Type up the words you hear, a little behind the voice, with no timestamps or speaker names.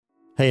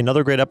Hey,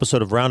 another great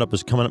episode of Roundup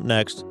is coming up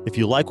next. If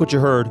you like what you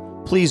heard,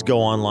 please go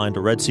online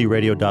to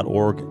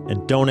redsearadio.org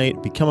and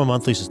donate, become a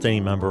monthly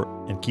sustaining member,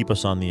 and keep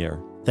us on the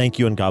air. Thank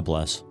you and God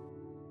bless.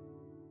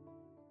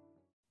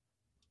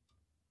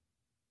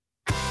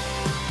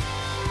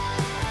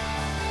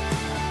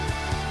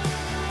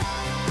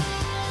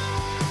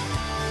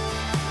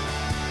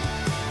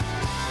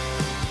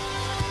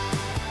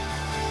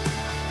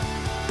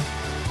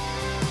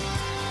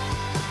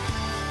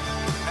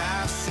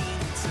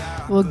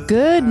 Well,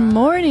 good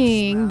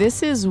morning.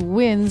 This is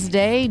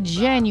Wednesday,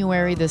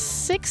 January the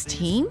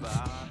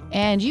 16th,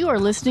 and you are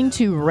listening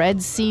to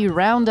Red Sea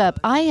Roundup.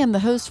 I am the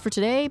host for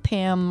today,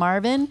 Pam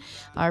Marvin.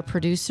 Our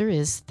producer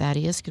is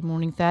Thaddeus. Good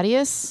morning,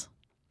 Thaddeus.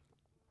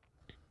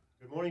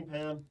 Good morning,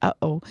 Pam.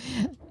 Uh-oh.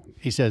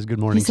 He says good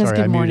morning. He says Sorry,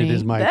 good I morning. muted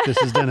his mic. This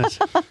is Dennis.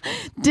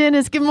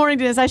 Dennis, good morning,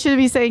 Dennis. I should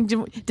be saying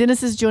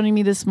Dennis is joining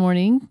me this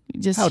morning,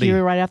 just Howdy.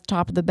 here right off the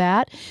top of the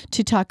bat,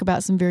 to talk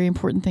about some very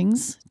important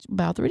things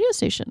about the radio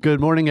station. Good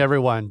morning,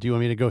 everyone. Do you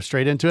want me to go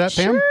straight into that,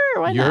 Pam?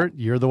 Sure, why not?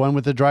 You're the one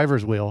with the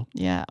driver's wheel.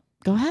 Yeah,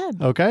 go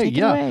ahead. Okay, Take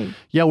it away.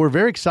 Yeah, we're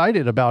very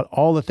excited about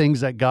all the things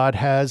that God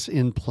has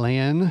in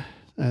plan,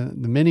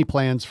 the many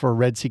plans for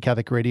Red Sea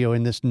Catholic Radio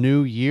in this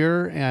new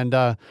year.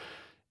 And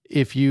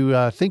if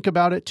you think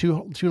about it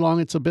too long,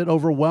 it's a bit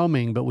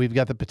overwhelming, but we've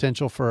got the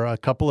potential for a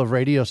couple of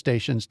radio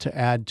stations to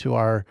add to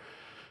our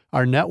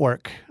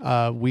network.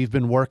 We've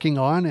been working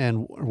on,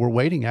 and we're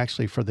waiting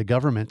actually for the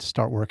government to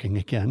start working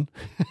again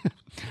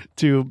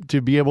to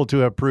be able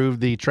to approve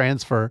the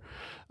transfer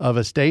of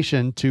a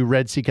station to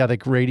Red Sea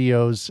Catholic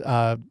Radio's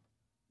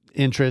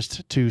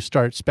interest to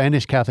start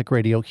Spanish Catholic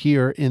Radio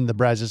here in the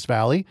Brazos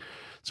Valley.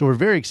 So we're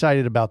very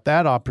excited about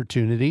that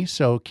opportunity.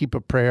 So keep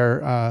a prayer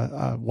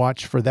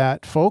watch for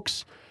that,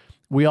 folks.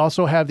 We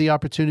also have the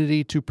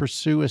opportunity to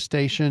pursue a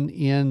station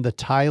in the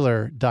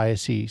Tyler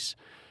Diocese.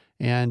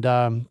 And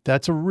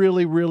that's a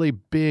really, really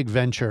big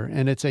venture,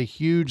 and it's a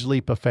huge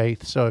leap of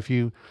faith. So if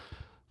you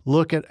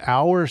look at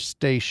our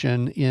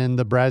station in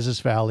the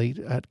Brazos Valley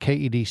at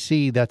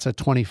KEDC, that's a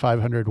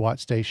 2,500 watt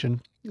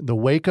station. The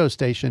Waco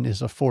station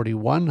is a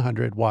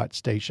 4,100 watt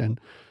station.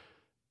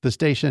 The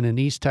station in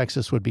East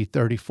Texas would be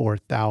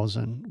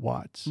 34,000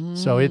 watts.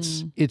 So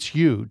it's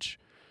huge,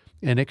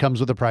 and it comes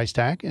with a price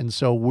tag. And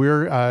so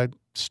we're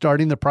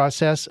starting the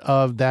process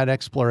of that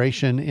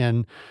exploration,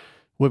 and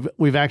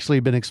we've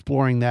actually been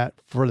exploring that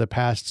for the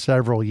past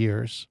several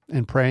years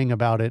and praying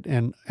about it.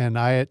 And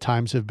I at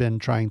times have been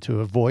trying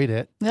to avoid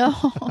it,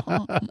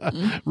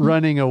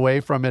 running away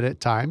from it at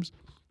times.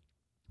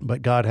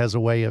 But God has a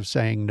way of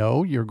saying,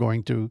 no, you're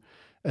going to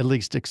at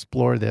least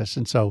explore this.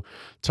 And so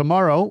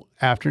tomorrow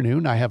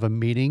afternoon, I have a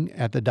meeting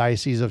at the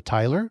Diocese of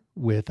Tyler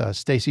with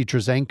Stacy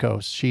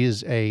Trezenkos. She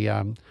is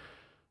an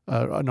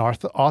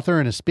author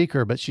and a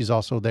speaker, but she's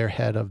also their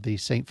head of the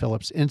St.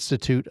 Philip's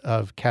Institute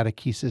of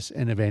Catechesis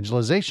and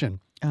Evangelization.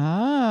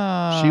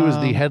 Oh. She was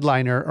the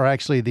headliner, or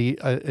actually the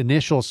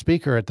initial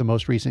speaker at the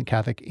most recent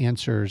Catholic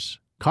Answers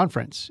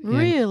conference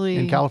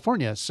in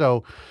California.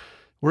 So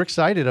we're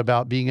excited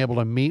about being able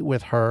to meet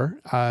with her.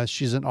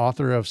 She's an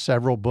author of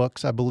several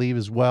books, I believe,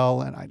 as well,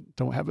 and I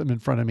don't have them in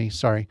front of me,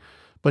 sorry.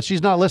 But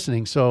she's not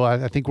listening, so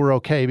I think we're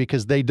okay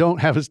because they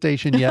don't have a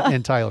station yet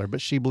in Tyler,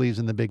 but she believes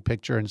in the big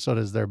picture, and so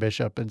does their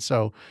bishop. And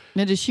so,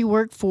 Now, does she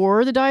work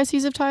for the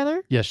Diocese of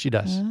Tyler? yes, she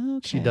does.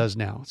 Okay. She does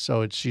now.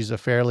 So she's a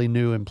fairly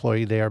new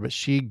employee there, but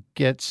she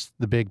gets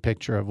the big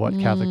picture of what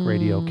Catholic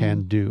radio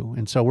can do.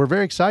 And so we're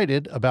very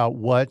excited about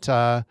what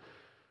God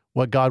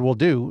will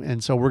do.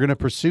 And so we're going to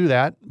pursue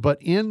that. But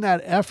in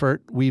that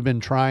effort, we've been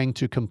trying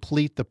to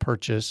complete the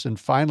purchase and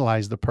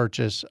finalize the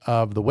purchase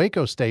of the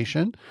Waco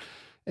station.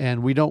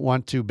 And we don't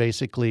want to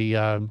basically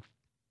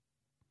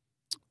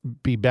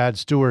be bad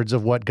stewards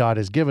of what God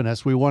has given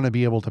us. We want to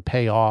be able to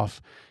pay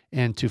off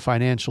and to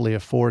financially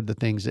afford the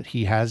things that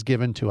He has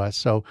given to us.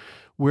 So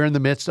we're in the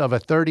midst of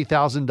a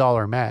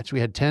 $30,000 match. We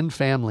had 10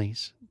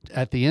 families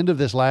at the end of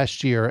this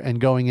last year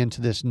and going into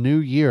this new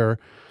year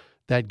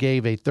that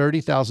gave a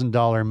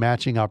 $30,000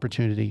 matching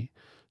opportunity.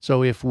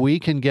 So if we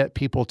can get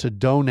people to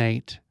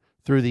donate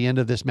through the end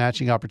of this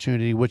matching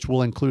opportunity, which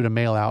will include a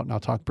mail out, and I'll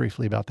talk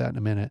briefly about that in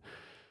a minute,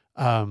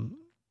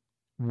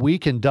 we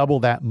can double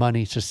that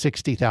money to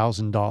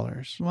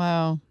 $60,000.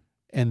 Wow.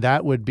 And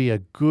that would be a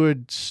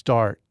good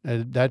start.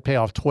 That'd pay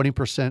off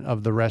 20%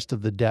 of the rest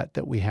of the debt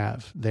that we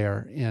have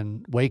there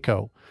in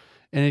Waco.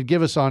 And it'd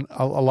give us on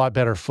a lot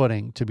better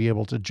footing to be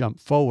able to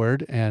jump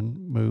forward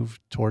and move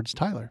towards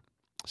Tyler.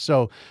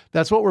 So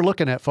that's what we're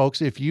looking at,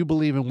 folks. If you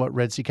believe in what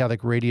Red Sea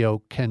Catholic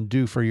Radio can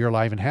do for your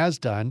life and has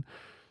done,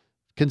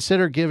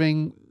 consider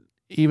giving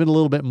even a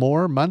little bit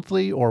more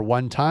monthly or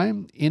one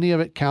time. Any of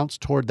it counts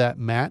toward that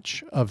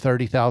match of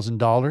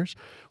 $30,000.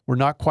 We're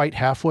not quite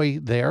halfway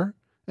there,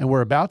 and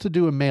we're about to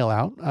do a mail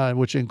out,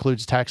 which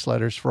includes tax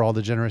letters for all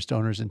the generous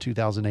donors in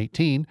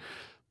 2018.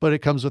 But it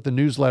comes with a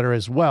newsletter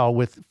as well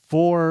with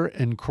 4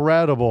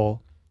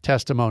 incredible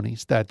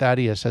testimonies that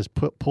Thaddeus has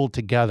pulled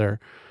together.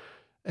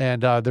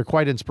 And they're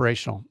quite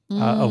inspirational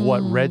of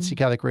what Red Sea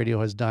Catholic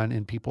Radio has done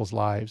in people's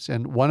lives.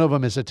 And one of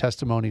them is a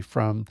testimony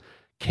from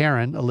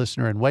Karen, a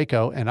listener in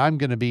Waco, and I'm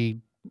going to be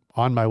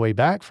on my way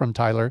back from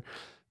Tyler,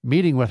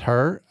 meeting with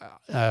her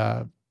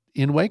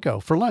in Waco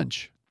for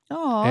lunch.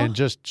 Oh, And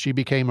she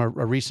became a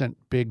recent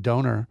big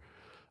donor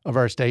of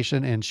our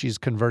station, and she's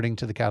converting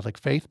to the Catholic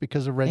faith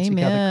because of Red Sea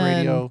Catholic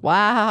Radio.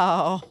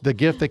 Wow. The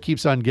gift that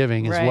keeps on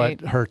giving is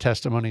Right. what her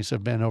testimonies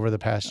have been over the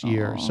past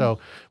year. So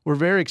we're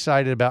very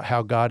excited about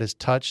how God has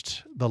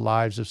touched the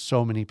lives of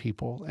so many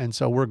people. And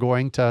so we're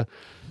going to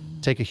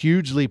take a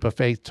huge leap of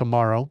faith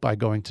tomorrow by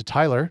going to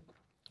Tyler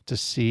to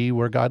see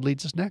where God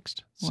leads us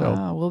next. So,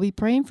 Wow. We'll be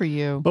praying for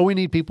you. but we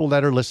need people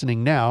that are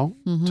listening now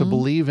to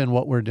believe in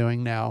what we're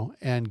doing now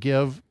and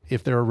give.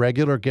 If they're a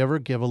regular giver,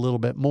 give a little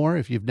bit more.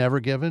 If you've never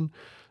given,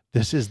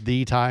 this is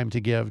the time to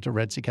give to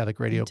Red Sea Catholic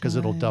Radio because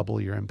it'll double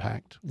your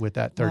impact with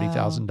that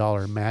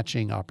 $30,000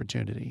 matching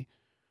opportunity.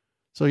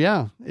 So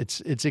yeah, it's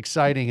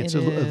exciting. It's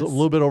a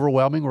little bit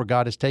overwhelming where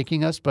God is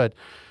taking us, but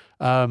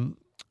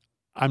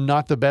I'm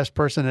not the best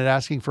person at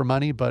asking for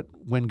money, but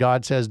when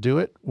God says do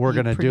it, we're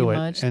going to do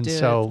it. And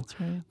so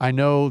I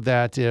know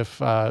that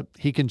if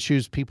he can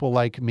choose people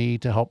like me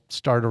to help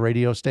start a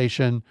radio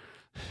station,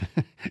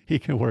 he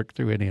can work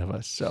through any of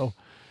us. So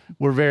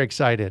we're very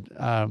excited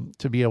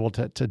to be able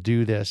to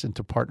do this and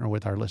to partner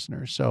with our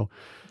listeners. So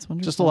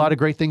just a lot of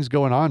great things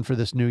going on for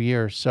this new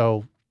year.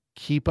 So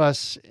keep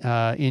us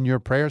in your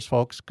prayers,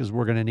 folks, because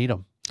we're going to need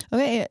them.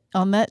 Okay,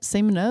 on that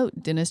same note,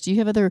 Dennis, do you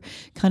have other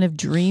kind of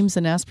dreams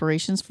and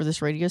aspirations for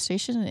this radio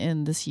station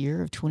in this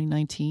year of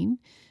 2019?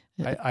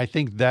 I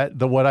think that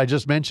what I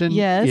just mentioned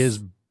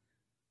is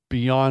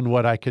beyond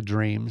what I could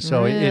dream.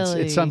 So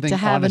really? it's something to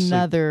have honestly,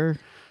 another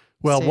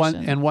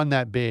station. one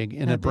that big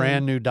in a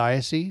brand new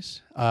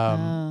diocese.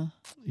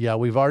 Yeah,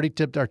 we've already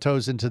tipped our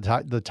toes into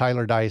the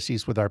Tyler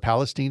Diocese with our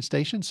Palestine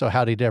station. So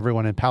howdy to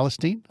everyone in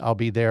Palestine. I'll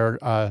be there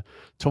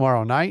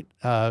tomorrow night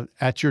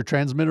at your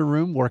transmitter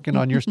room working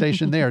on your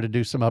station there to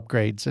do some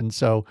upgrades. And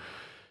so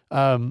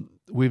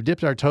we've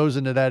dipped our toes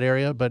into that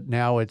area, but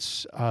now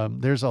it's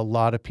there's a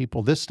lot of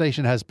people. This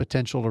station has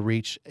potential to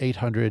reach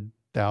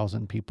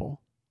 800,000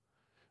 people,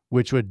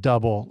 which would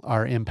double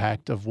our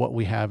impact of what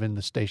we have in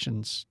the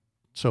stations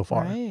so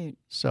far. Right.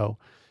 So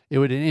it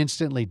would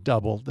instantly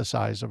double the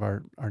size of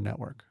our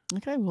network.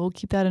 Okay, we'll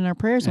keep that in our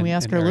prayers, and we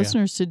ask our area.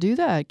 listeners to do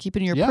that. Keep it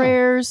in your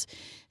prayers.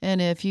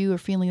 And if you are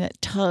feeling that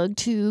tug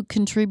to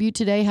contribute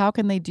today, how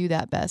can they do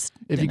that best?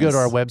 If you go to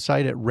our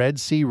website at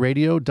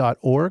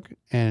redsearadio.org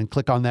and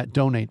click on that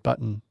donate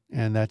button,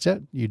 and that's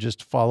it. You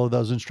just follow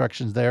those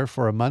instructions there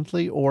for a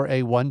monthly or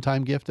a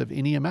one-time gift of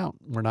any amount.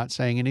 We're not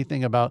saying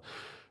anything about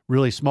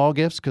really small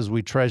gifts because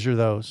we treasure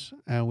those,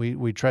 and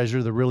we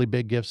treasure the really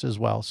big gifts as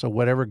well. So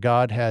whatever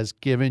God has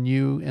given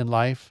you in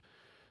life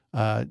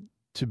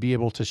to be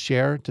able to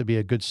share, to be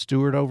a good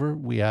steward over,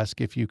 we ask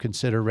if you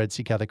consider Red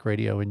Sea Catholic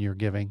Radio in your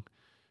giving.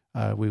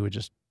 We would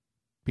just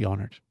be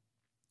honored.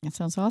 That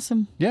sounds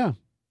awesome. Yeah,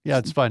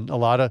 it's fun.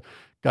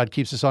 God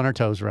keeps us on our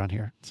toes around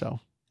here.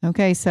 So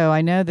okay, so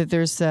I know that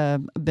there's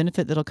a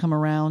benefit that'll come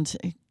around,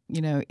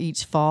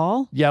 each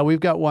fall. Yeah, we've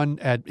got one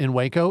in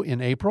Waco in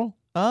April.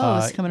 Oh,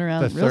 it's coming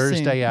around the real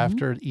Thursday soon.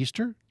 after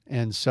Easter.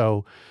 And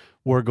so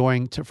we're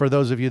going to, for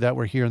those of you that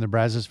were here in the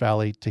Brazos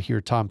Valley to hear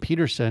Tom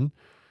Peterson,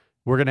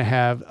 we're going to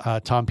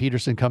have Tom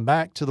Peterson come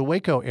back to the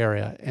Waco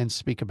area and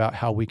speak about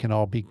how we can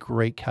all be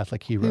great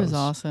Catholic heroes. He was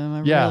awesome. I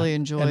really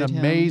enjoyed him. An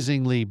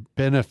amazingly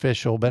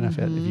beneficial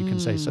benefit, if you can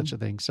say such a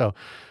thing. So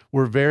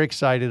we're very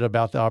excited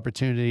about the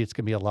opportunity. It's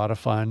going to be a lot of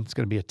fun. It's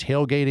going to be a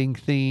tailgating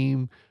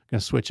theme. Going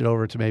to switch it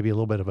over to maybe a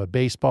little bit of a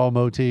baseball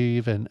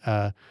motif and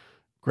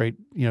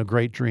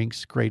great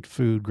drinks, great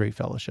food, great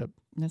fellowship.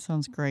 That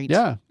sounds great.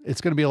 Yeah, it's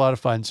going to be a lot of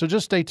fun. So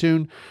just stay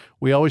tuned.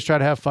 We always try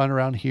to have fun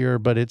around here,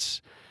 but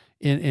it's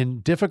in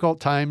difficult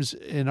times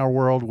in our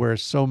world where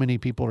so many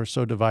people are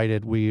so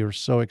divided. We are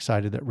so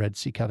excited that Red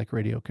Sea Catholic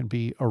Radio can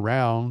be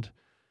around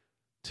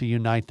to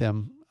unite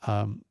them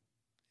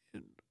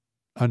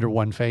under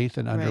one faith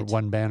and under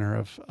one banner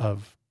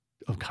of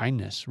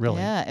kindness, really.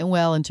 Yeah,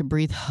 and to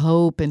breathe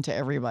hope into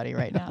everybody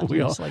right now.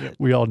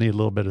 we all need a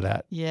little bit of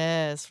that.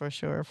 Yes, for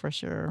sure.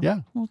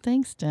 Yeah. Well,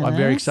 thanks, Dennis. Well, I'm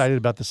very excited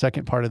about the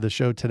second part of the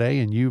show today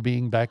and you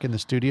being back in the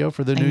studio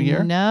for the new year.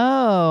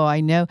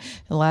 I know.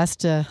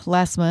 Last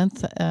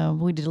month,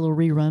 we did a little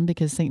rerun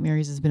because St.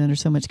 Mary's has been under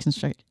so much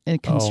construction.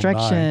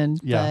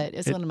 But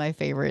it's one of my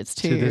favorites,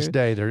 too. To this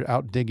day, they're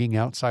out digging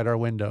outside our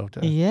window.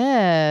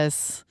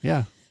 Yes.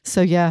 Yeah.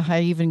 So,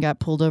 I even got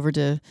pulled over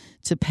to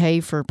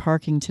pay for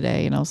parking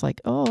today. And I was like,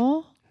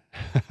 oh.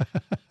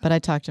 But I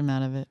talked him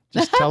out of it.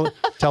 Just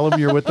tell him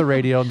you're with the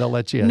radio and they'll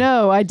let you in.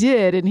 No, I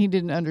did. And he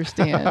didn't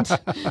understand.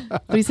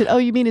 But he said, oh,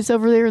 you mean it's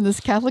over there in this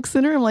Catholic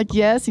center? I'm like,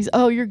 yes. He's,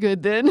 oh, you're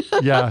good then.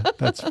 Yeah,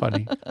 that's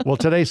funny. Well,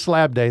 today's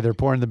slab day. They're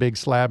pouring the big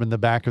slab in the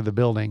back of the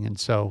building. And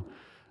so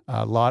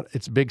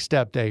it's a big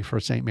step day for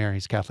St.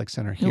 Mary's Catholic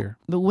Center here.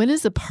 But when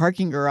is the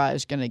parking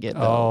garage going to get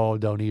built? Oh,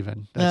 don't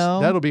even. No?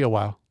 That'll be a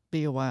while.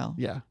 Be a while.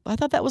 Yeah. I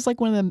thought that was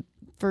like one of the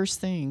first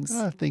things.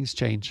 Things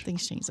change.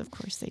 Things change, of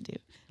course they do.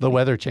 The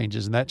weather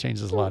changes, and that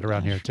changes a lot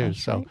around here too.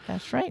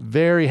 That's right.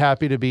 Very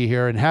happy to be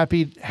here, and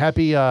happy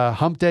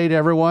hump day to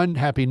everyone.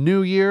 Happy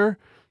New Year.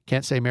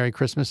 can't say Merry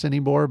Christmas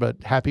anymore,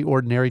 but Happy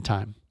Ordinary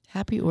Time.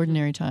 Happy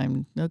Ordinary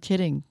Time. No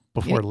kidding.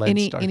 Before Lent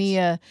starts.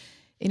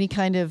 Any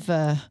kind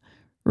of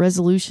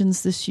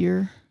resolutions this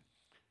year?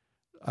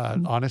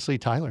 Honestly,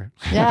 Tyler.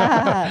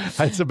 Yeah.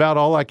 That's about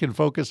all I can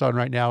focus on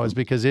right now, is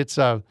because it's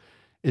a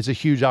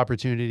huge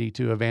opportunity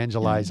to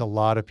evangelize a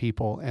lot of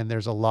people. And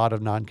there's a lot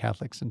of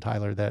non-Catholics in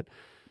Tyler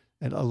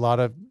and a lot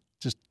of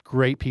just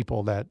great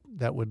people that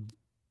would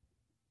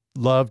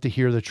love to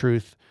hear the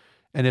truth.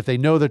 And if they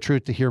know the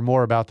truth, to hear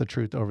more about the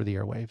truth over the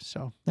airwaves.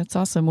 So that's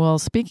awesome. Well,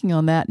 speaking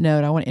on that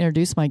note, I want to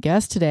introduce my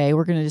guest today.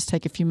 We're going to just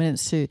take a few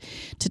minutes to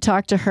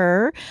talk to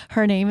her.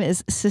 Her name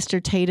is Sister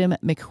Tatum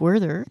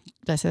McWhirter.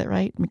 Did I say that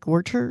right?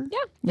 McWhirter?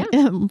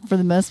 Yeah. For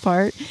the most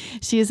part.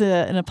 She is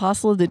an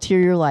apostle of the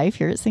Interior Life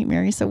here at St.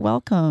 Mary. So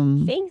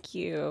welcome. Thank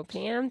you,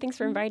 Pam. Thanks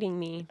for inviting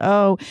me.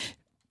 Oh,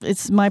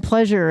 it's my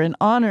pleasure and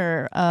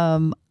honor.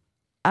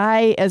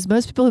 As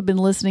most people who've been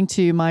listening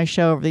to my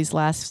show over these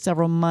last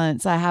several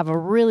months, I have a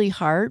really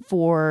heart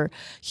for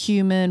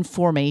human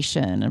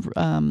formation.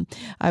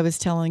 I was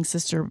telling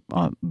Sister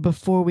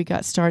before we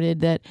got started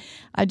that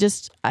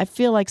I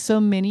feel like so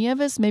many of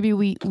us, maybe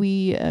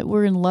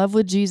we're in love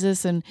with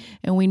Jesus and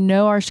we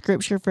know our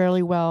scripture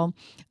fairly well,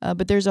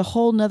 but there's a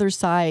whole nother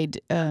side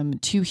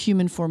to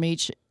human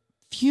formation.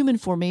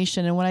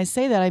 And when I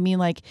say that, I mean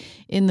like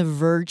in the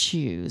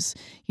virtues,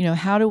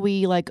 how do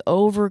we like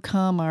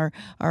overcome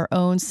our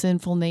own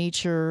sinful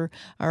nature,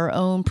 our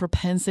own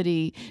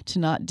propensity to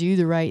not do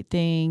the right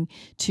thing,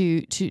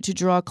 to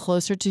draw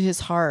closer to his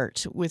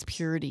heart with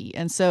purity.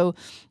 And so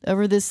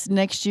over this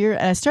next year,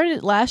 and I started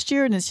it last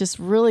year, and it's just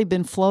really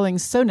been flowing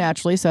so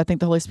naturally. So I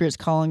think the Holy Spirit's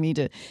calling me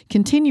to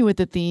continue with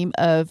the theme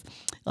of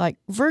like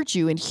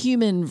virtue and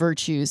human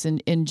virtues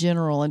in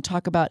general, and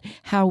talk about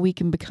how we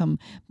can become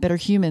better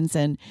humans.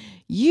 And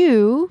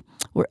you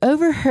were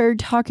overheard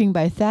talking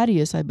by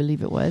Thaddeus, I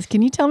believe it was.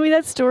 Can you tell me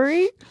that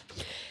story?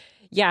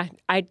 Yeah,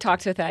 I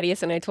talked to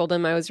Thaddeus and I told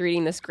him I was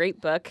reading this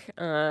great book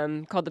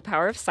called The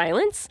Power of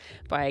Silence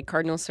by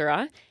Cardinal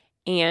Seurat.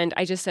 And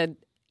I just said,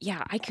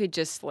 yeah, I could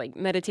just like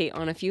meditate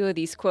on a few of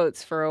these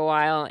quotes for a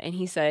while. And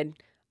he said,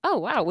 oh,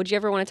 wow, would you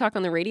ever want to talk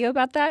on the radio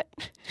about that?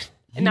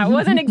 And that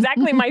wasn't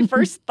exactly my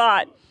first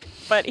thought,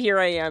 but here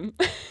I am.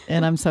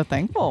 And I'm so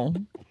thankful.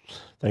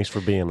 Thanks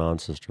for being on,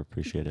 Sister.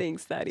 Appreciate it.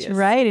 Thanks, Thaddeus.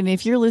 Right. And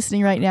if you're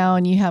listening right now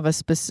and you have a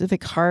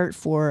specific heart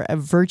for a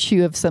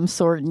virtue of some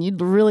sort and you'd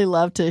really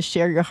love to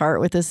share your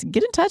heart with us,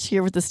 get in touch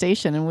here with the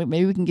station and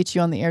maybe we can get you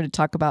on the air to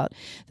talk about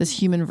this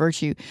human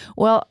virtue.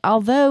 Well,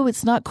 although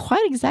it's not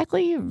quite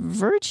exactly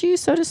virtue,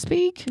 so to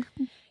speak.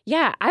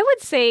 Yeah, I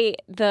would say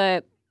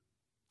the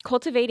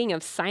cultivating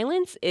of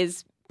silence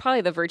is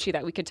probably the virtue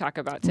that we could talk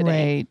about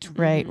today.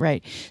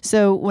 Right.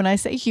 So when I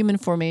say human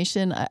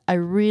formation, I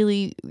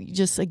really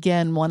just,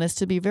 again, want us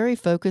to be very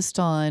focused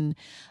on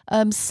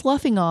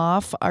sloughing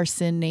off our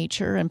sin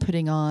nature and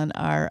putting on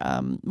our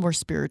more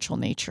spiritual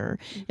nature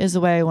is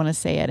the way I want to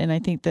say it. And I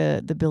think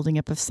the building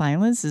up of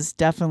silence is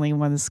definitely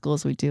one of the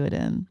schools we do it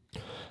in.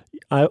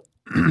 I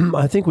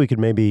think we could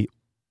maybe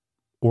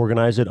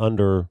organize it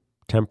under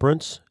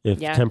temperance, if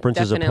temperance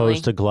definitely. is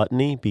opposed to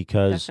gluttony,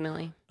 because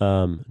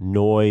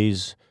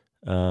noise,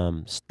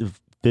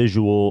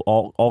 visual,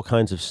 all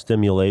kinds of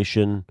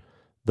stimulation,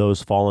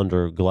 those fall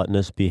under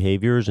gluttonous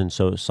behaviors, and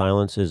so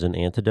silence is an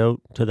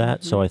antidote to that.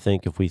 Mm-hmm. So I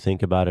think if we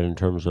think about it in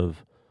terms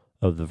of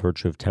the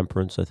virtue of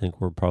temperance, I think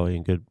we're probably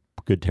in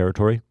good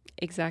territory.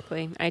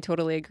 Exactly. I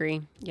totally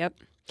agree. Yep.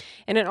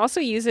 And it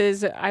also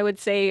uses, I would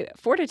say,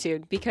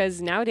 fortitude,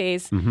 because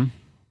nowadays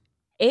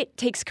it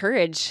takes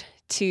courage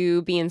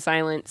to be in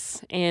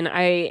silence. And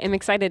I am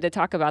excited to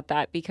talk about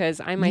that because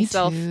I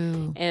myself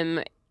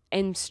am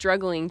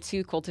struggling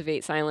to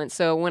cultivate silence.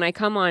 So when I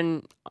come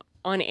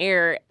on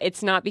air,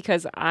 it's not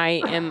because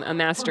I am a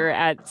master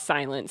at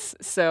silence.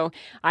 So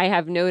I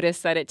have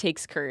noticed that it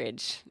takes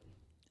courage.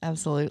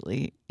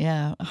 Absolutely.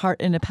 Yeah. A heart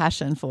and a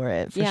passion for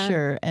it, for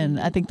sure. And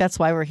I think that's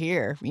why we're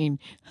here. I mean,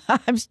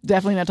 I'm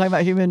definitely not talking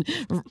about human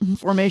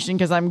formation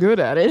because I'm good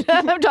at it.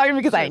 I'm talking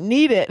because I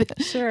need it.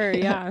 Sure.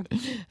 Yeah.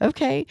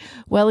 Okay.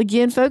 Well,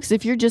 again, folks,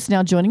 if you're just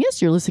now joining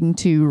us, you're listening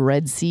to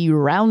Red Sea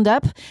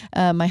Roundup.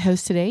 My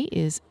host today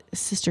is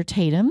Sister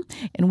Tatum,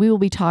 and we will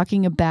be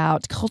talking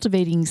about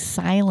cultivating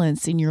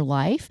silence in your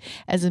life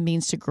as a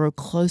means to grow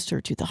closer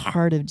to the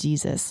heart of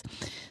Jesus.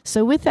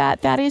 So with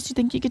that, Thaddeus, you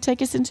think you could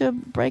take us into a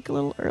break a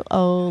little early?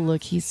 Oh,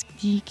 look, he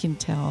can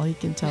tell.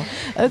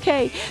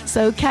 Okay,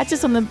 so catch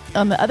us on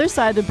the other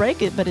side of the break,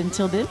 but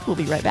until then, we'll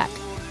be right back.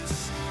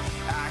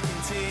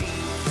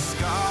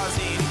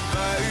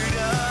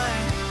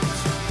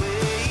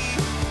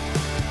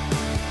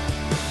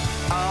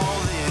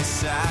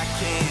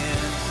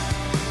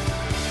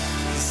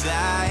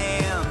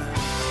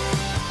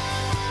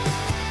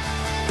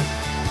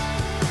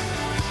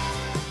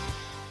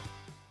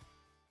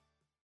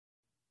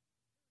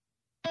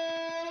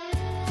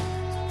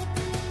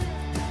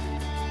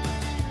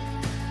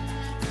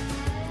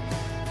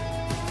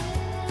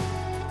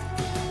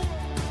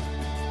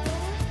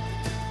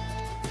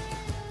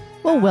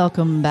 Well,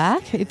 welcome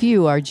back. If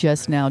you are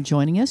just now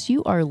joining us,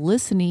 you are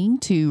listening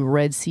to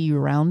Red Sea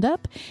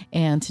Roundup.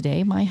 And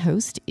today I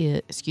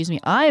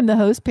am the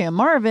host, Pam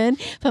Marvin,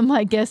 but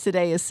my guest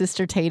today is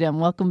Sister Tatum.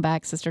 Welcome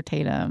back, Sister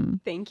Tatum.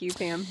 Thank you,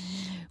 Pam.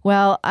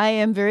 Well, I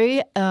am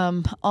very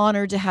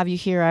honored to have you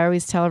here. I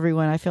always tell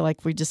everyone I feel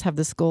like we just have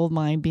this gold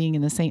mine being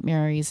in the St.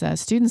 Mary's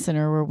Student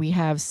Center, where we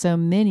have so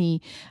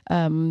many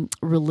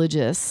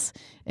religious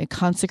and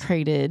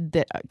consecrated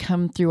that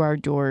come through our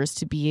doors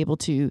to be able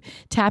to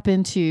tap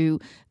into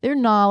their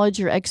knowledge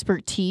or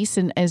expertise.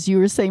 And as you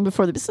were saying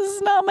before, this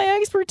is not my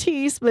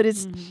expertise, but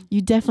it's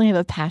you definitely have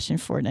a passion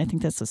for it. And I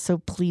think that's what's so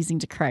pleasing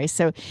to Christ.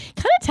 So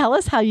kind of tell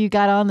us how you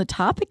got on the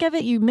topic of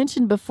it. You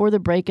mentioned before the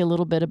break a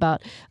little bit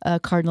about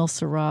Cardinal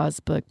Sarah's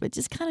book, but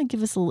just kind of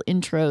give us a little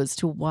intro as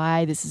to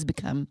why this has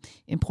become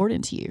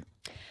important to you.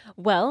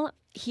 Well,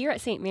 here at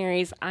St.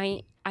 Mary's,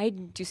 I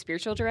do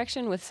spiritual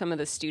direction with some of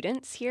the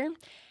students here.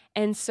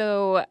 And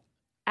so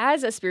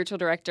as a spiritual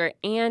director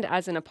and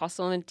as an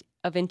apostle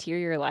of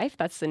interior life,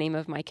 that's the name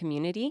of my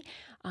community,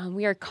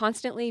 we are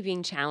constantly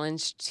being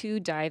challenged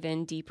to dive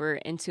in deeper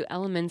into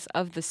elements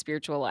of the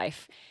spiritual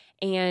life.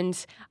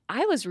 And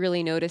I was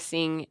really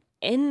noticing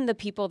in the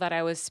people that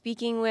I was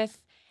speaking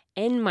with,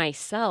 in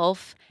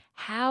myself,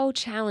 how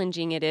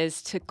challenging it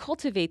is to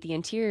cultivate the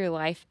interior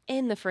life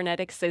in the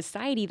frenetic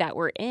society that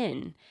we're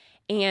in.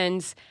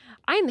 And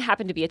I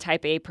happen to be a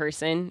type A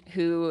person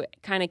who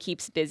kind of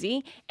keeps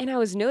busy. And I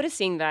was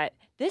noticing that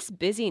this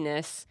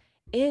busyness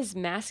is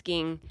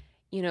masking,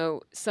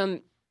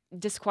 some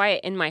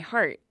disquiet in my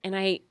heart. And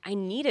I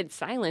needed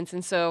silence.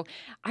 And so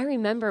I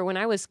remember when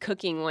I was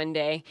cooking one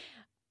day,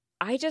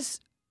 I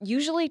just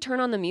usually turn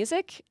on the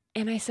music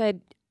and I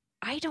said,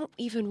 I don't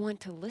even want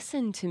to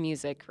listen to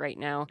music right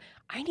now.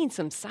 I need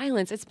some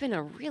silence. It's been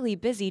a really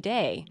busy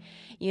day,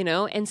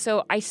 And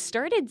so I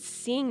started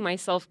seeing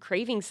myself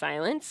craving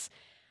silence.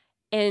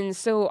 And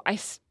so I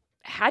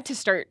had to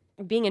start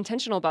being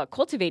intentional about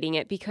cultivating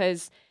it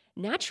because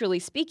naturally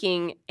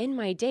speaking, in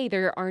my day,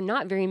 there are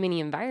not very many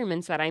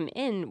environments that I'm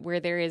in where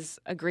there is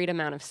a great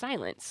amount of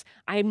silence.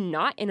 I'm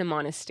not in a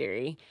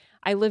monastery.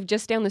 I live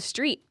just down the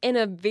street in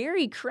a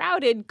very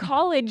crowded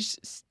college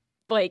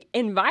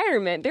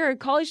environment. There are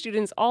college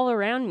students all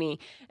around me.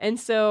 And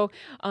so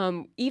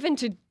even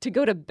to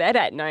go to bed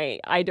at night,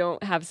 I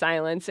don't have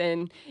silence.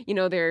 And,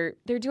 they're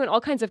doing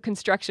all kinds of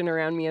construction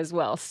around me as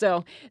well.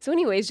 So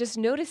anyways, just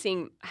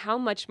noticing how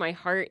much my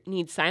heart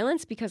needs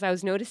silence because I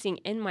was noticing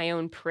in my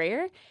own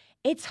prayer,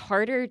 it's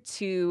harder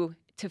to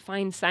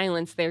find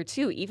silence there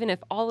too. Even if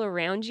all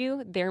around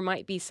you, there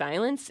might be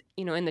silence,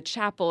 in the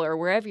chapel or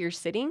wherever you're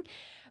sitting.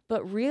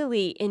 But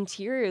really,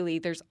 interiorly,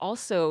 there's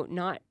also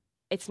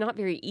it's not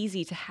very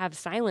easy to have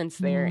silence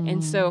there.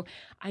 And so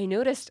I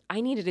noticed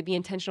I needed to be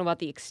intentional about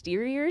the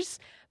exteriors,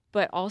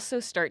 but also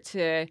start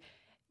to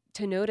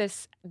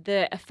notice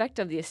the effect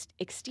of the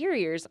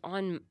exteriors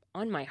on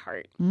my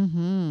heart.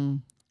 Mm-hmm.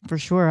 For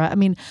sure. I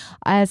mean,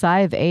 as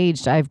I've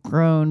aged, I've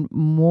grown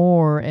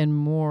more and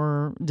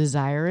more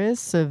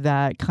desirous of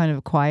that kind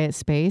of quiet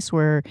space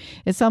where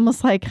it's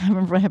almost like I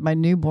remember I had my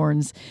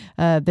newborns.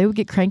 They would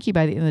get cranky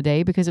by the end of the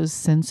day because it was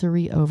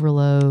sensory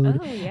overload.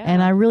 Oh, yeah.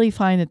 And I really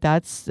find that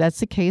that's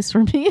the case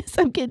for me as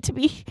I'm getting to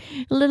be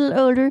a little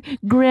older,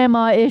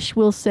 grandma-ish,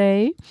 we'll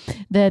say,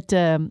 that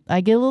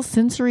I get a little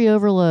sensory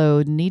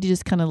overload and need to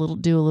just kind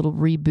of do a little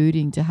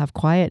rebooting to have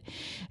quiet.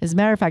 As a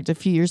matter of fact, a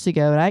few years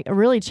ago, and I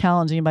really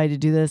challenge anybody to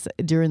do this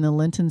during the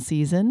Lenten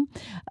season,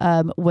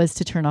 was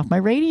to turn off my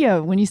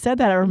radio. When you said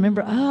that, I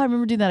remember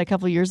doing that a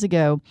couple of years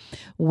ago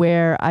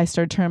where I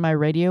started turning my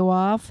radio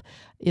off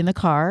in the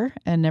car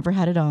and never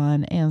had it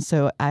on. And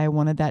so I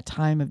wanted that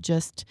time of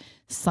just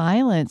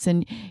silence.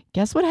 And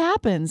guess what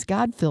happens?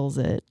 God fills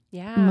it.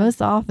 Yeah. Most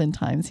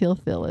oftentimes he'll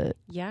fill it.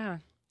 Yeah,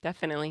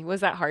 definitely.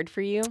 Was that hard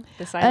for you,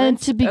 the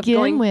silence to begin of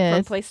going with,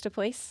 from place to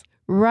place?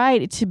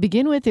 Right. To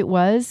begin with, it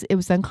was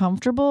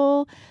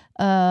uncomfortable.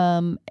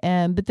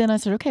 But then I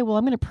said, okay, well,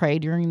 I'm going to pray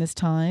during this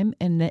time.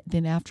 And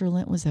then after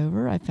Lent was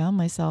over, I found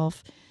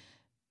myself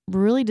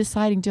really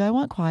deciding, do I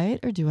want quiet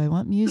or do I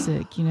want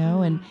music?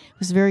 And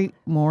was very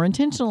more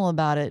intentional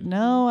about it.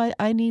 No,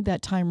 I need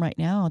that time right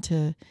now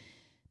to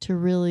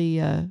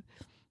really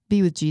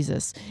be with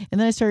Jesus. And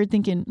then I started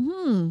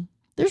thinking,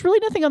 there's really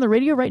nothing on the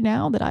radio right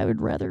now that I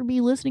would rather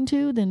be listening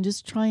to than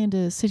just trying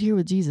to sit here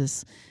with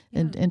Jesus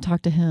and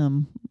talk to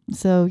him.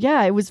 So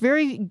yeah, it was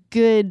very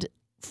good,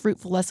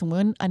 fruitful lesson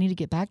one I need to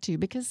get back to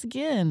because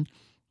again,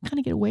 kind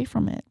of get away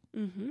from it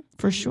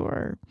for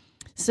sure.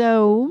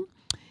 So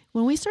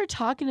when we start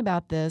talking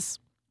about this,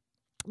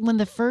 one of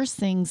the first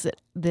things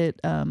that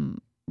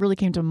really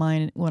came to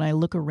mind when I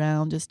look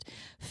around just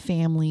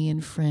family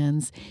and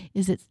friends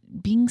is that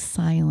being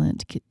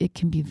silent, it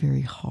can be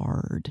very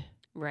hard.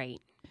 Right.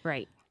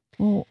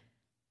 Well,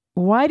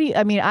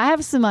 I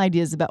have some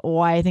ideas about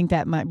why I think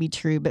that might be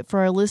true, but for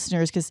our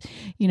listeners, because,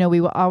 we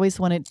always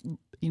want to,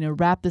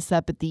 wrap this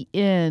up at the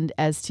end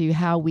as to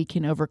how we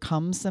can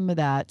overcome some of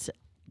that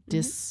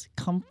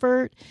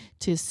discomfort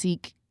to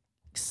seek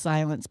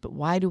silence. But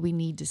why do we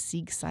need to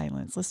seek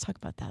silence? Let's talk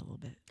about that a little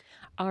bit.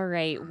 All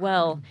right.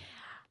 Well,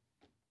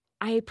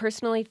 I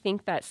personally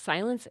think that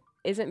silence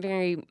isn't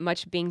very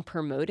much being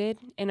promoted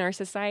in our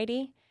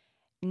society,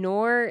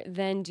 nor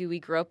then do we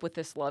grow up with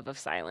this love of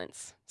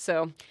silence.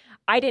 So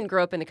I didn't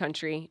grow up in the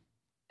country,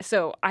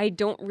 so I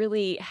don't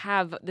really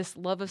have this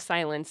love of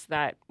silence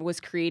that was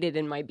created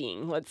in my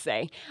being, let's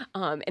say.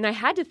 And I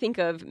had to think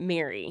of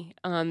Mary.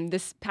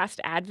 This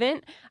past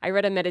Advent, I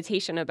read a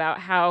meditation about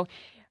how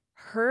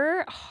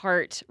her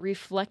heart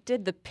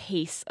reflected the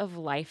pace of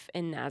life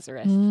in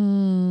Nazareth.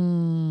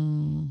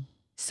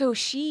 So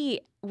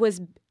she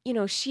was,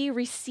 she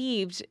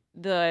received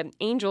the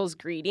angel's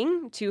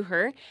greeting to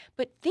her,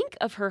 but think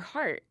of her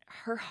heart.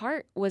 Her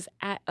heart was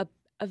at a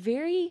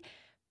very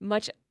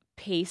much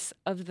pace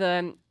of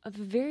a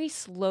very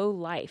slow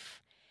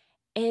life.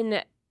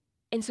 And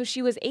so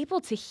she was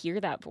able to hear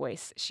that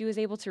voice. She was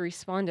able to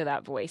respond to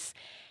that voice.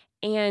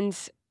 And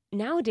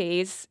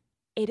nowadays,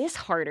 it is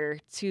harder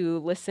to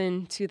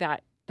listen to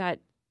that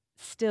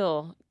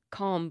still,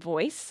 calm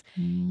voice.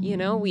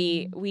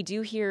 We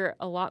do hear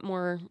a lot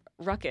more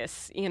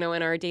ruckus, in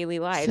our daily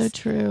lives. So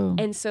true.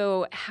 And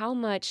so how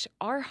much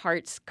our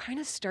hearts kind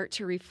of start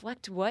to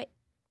reflect what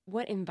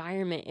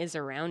environment is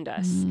around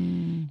us.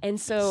 And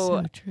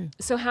so true.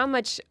 So how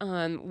much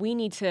we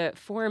need to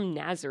form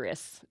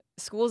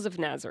schools of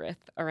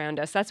Nazareth around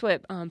us. That's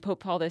what Pope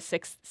Paul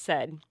VI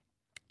said.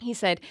 He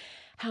said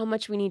how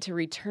much we need to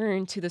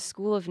return to the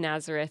school of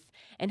Nazareth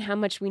and how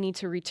much we need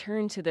to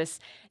return to this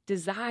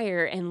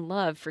desire and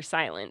love for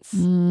silence.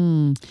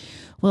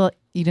 Well,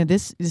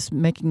 this is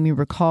making me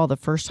recall the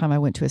first time I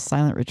went to a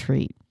silent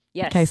retreat.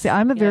 Yes. Okay, so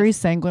I'm a very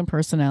sanguine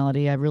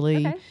personality. I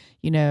really,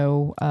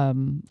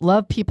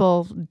 love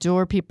people,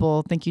 adore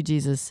people. Thank you,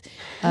 Jesus.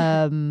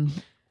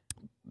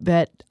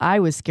 But I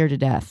was scared to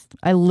death.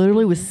 I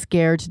literally was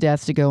scared to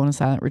death to go on a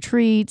silent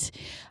retreat.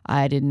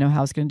 I didn't know how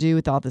I was going to do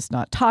with all this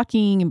not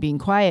talking and being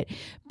quiet.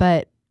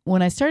 But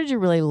when I started to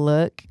really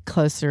look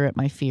closer at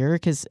my fear,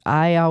 because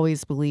I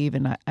always believe,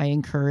 and I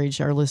encourage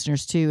our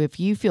listeners too, if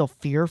you feel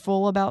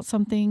fearful about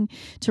something,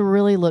 to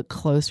really look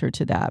closer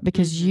to that.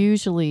 Because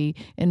usually,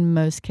 in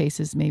most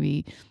cases,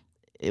 maybe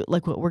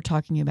like what we're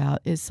talking about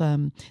is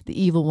the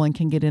evil one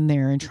can get in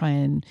there and try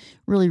and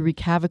really wreak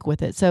havoc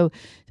with it. So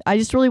I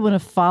just really want to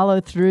follow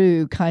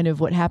through kind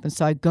of what happens.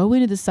 So I go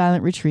into the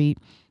silent retreat.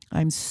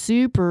 I'm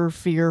super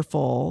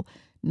fearful.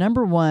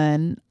 Number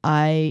one,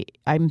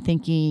 I'm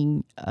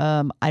thinking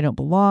I don't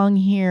belong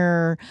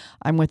here.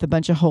 I'm with a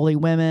bunch of holy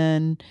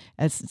women.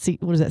 See,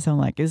 what does that sound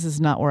like? This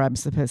is not where I'm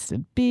supposed to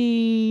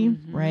be,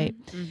 right?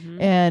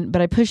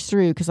 But I pushed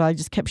through because I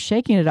just kept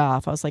shaking it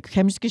off. I was like,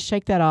 okay, I'm just gonna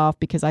shake that off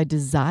because I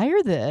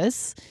desire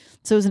this.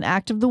 So it was an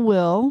act of the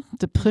will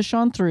to push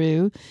on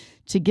through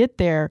to get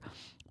there.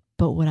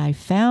 But what I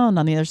found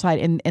on the other side,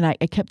 and I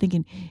kept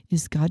thinking,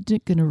 is God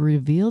going to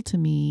reveal to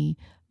me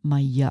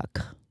my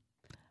yuck?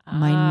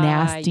 My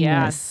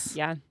nastiness.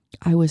 Yeah.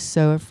 I was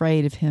so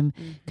afraid of him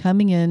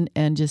coming in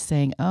and just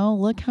saying, oh,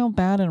 look how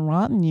bad and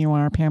rotten you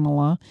are,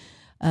 Pamela.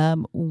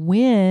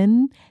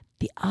 When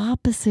the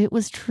opposite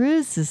was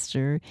true,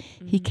 sister.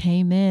 He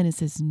came in and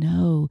says,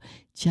 no,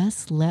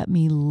 just let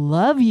me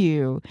love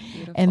you.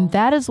 Beautiful. And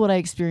that is what I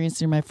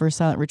experienced in my first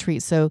silent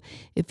retreat. So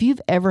if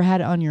you've ever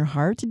had it on your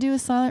heart to do a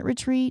silent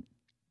retreat,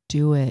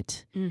 do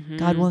it.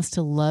 God wants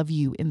to love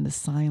you in the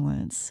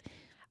silence.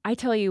 I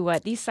tell you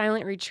what, these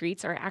silent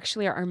retreats are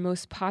actually our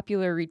most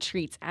popular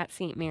retreats at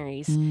St.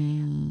 Mary's.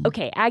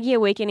 Okay, Aggie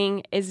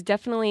Awakening is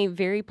definitely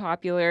very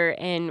popular,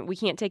 and we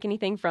can't take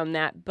anything from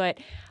that. But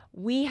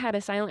we had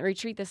a silent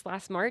retreat this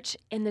last March,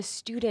 and the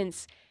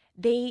students,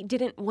 they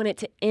didn't want it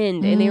to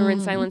end, and they were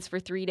in silence for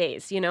 3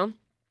 days,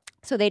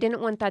 So they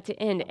didn't want that to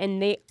end.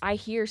 And I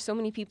hear so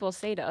many people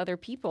say to other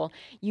people,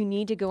 you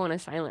need to go on a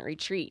silent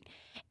retreat.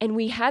 And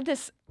we had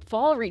this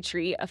fall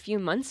retreat a few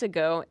months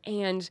ago,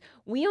 and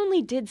we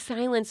only did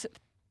silence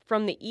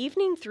from the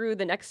evening through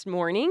the next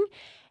morning.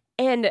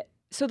 And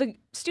so the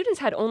students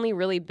had only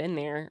really been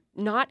there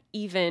not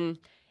even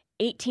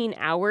 18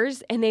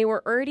 hours, and they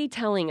were already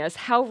telling us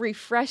how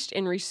refreshed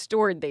and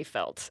restored they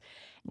felt.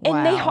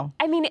 Wow.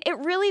 And it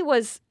really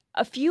was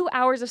a few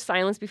hours of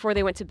silence before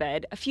they went to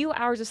bed, a few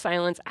hours of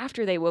silence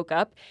after they woke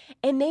up,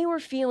 and they were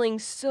feeling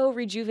so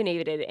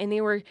rejuvenated, and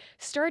they were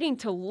starting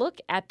to look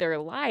at their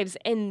lives.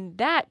 And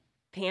that,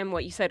 Pam,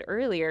 what you said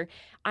earlier,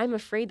 I'm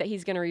afraid that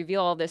he's going to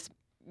reveal all this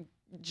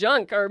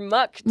junk or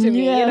muck to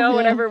me,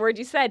 whatever word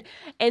you said.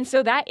 And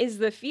so that is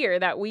the fear,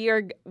 that we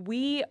are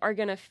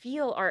going to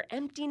feel our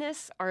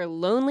emptiness, our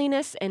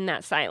loneliness in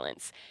that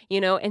silence,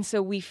 and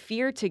so we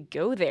fear to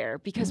go there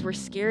because we're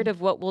scared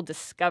of what we'll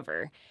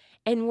discover.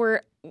 And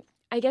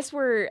I guess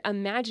we're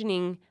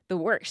imagining the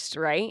worst,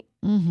 right?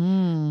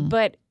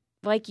 But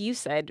like you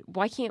said,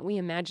 why can't we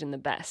imagine the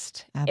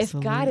best? Absolutely.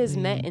 If God is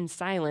met in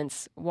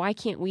silence, why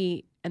can't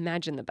we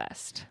imagine the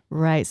best?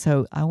 Right.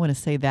 So I want to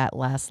say that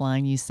last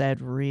line you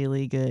said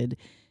really good,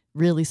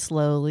 really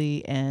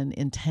slowly and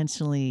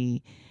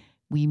intentionally.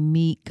 We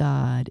meet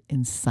God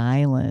in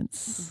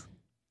silence,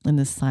 in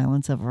the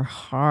silence of our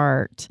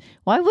heart.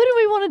 Why wouldn't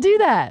we want to do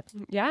that?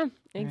 Yeah,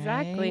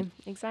 exactly. Right?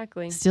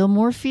 Exactly. Still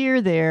more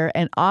fear there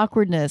and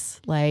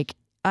awkwardness. Like,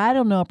 I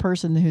don't know a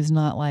person who's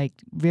not like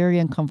very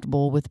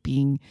uncomfortable with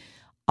being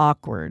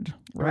awkward,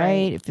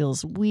 right? It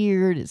feels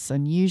weird. It's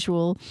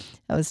unusual.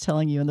 I was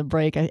telling you in the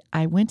break,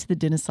 I went to the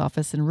dentist's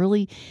office and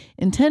really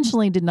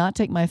intentionally did not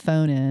take my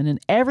phone in, and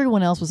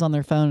everyone else was on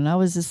their phone. And I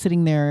was just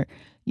sitting there,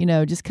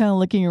 just kind of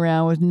looking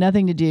around with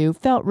nothing to do.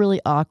 Felt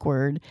really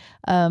awkward.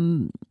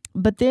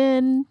 But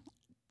then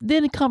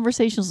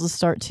conversations will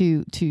start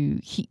to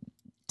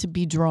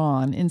be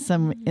drawn in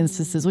some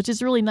instances, which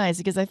is really nice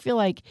because I feel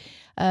like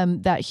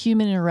that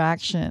human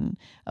interaction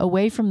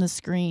away from the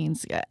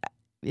screens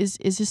is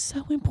just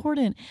so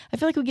important. I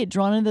feel like we get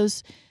drawn into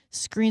those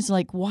screens.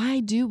 Like,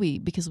 why do we?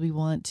 Because we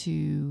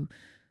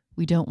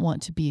don't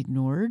want to be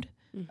ignored.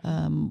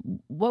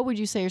 What would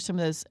you say are some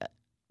of those?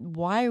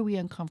 Why are we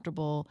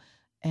uncomfortable,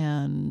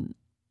 and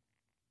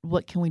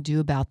what can we do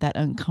about that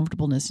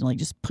uncomfortableness? And like,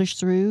 just push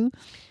through.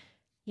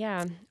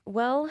 Yeah.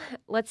 Well,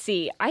 let's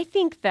see. I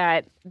think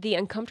that the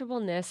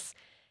uncomfortableness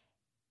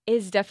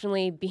is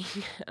definitely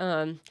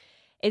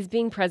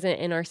being present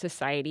in our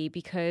society,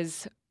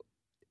 because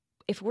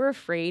if we're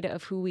afraid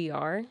of who we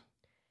are,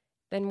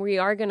 then we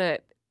are going to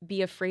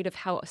be afraid of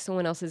how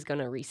someone else is going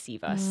to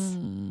receive us.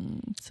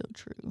 So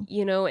true.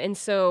 And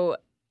so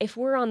if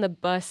we're on the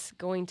bus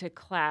going to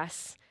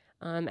class,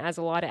 as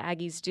a lot of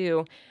Aggies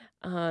do,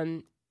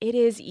 it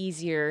is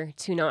easier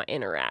to not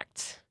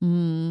interact.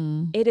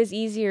 It is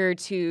easier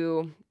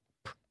to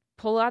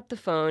pull out the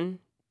phone,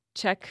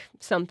 check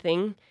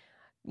something,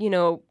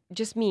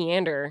 just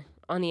meander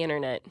on the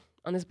internet,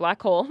 on this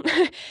black hole,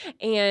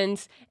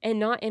 and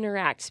not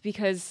interact.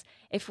 Because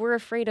if we're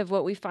afraid of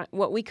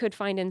what we could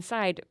find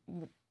inside,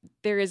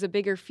 there is a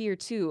bigger fear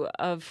too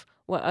of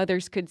what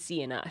others could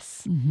see in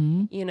us.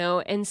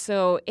 And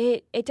so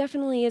it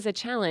definitely is a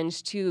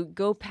challenge to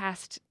go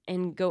past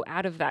and go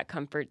out of that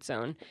comfort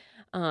zone.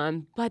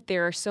 But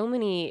there are so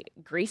many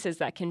graces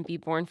that can be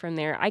born from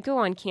there. I go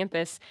on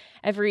campus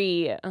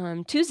every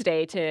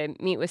Tuesday to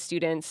meet with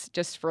students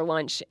just for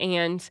lunch,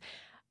 and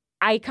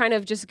I kind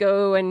of just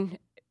go and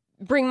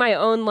bring my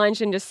own lunch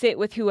and just sit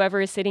with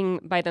whoever is sitting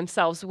by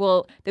themselves.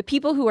 Well, the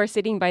people who are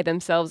sitting by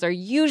themselves are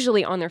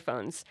usually on their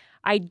phones.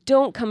 I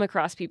don't come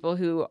across people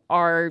who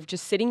are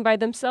just sitting by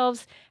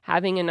themselves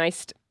having a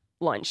nice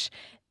lunch.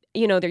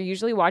 They're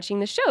usually watching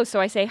the show. So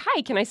I say,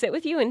 "Hi, can I sit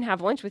with you and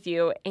have lunch with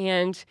you?"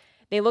 And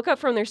they look up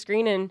from their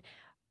screen, and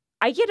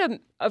I get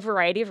a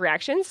variety of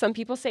reactions. Some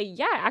people say,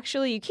 "Yeah,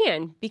 actually you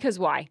can." Because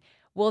why?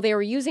 Well, they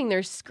were using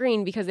their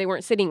screen because they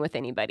weren't sitting with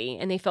anybody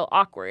and they felt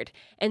awkward.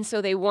 And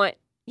so they want,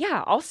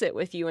 "Yeah, I'll sit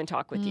with you and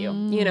talk with you,"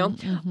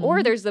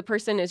 Or there's the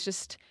person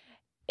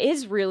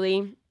is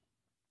really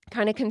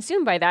kind of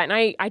consumed by that. And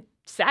I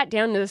sat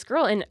down to this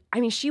girl, and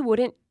she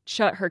wouldn't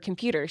shut her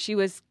computer. She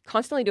was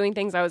constantly doing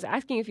things. I was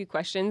asking a few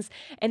questions,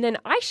 and then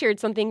I shared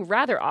something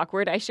rather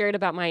awkward. I shared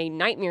about my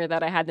nightmare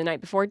that I had the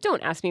night before.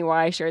 Don't ask me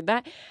why I shared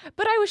that,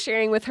 but I was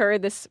sharing with her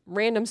this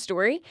random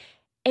story,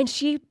 and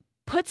she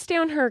puts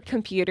down her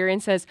computer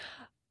and says,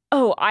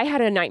 "Oh, I had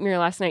a nightmare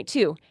last night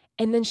too."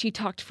 And then she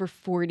talked for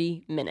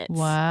 40 minutes.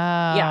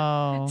 Wow.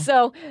 Yeah.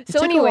 So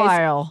took anyways, a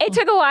while. It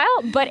took a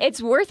while, but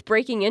it's worth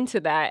breaking into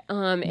that.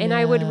 And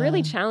I would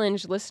really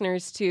challenge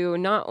listeners to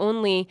not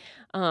only,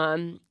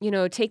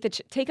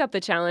 take up the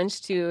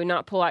challenge to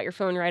not pull out your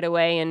phone right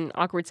away in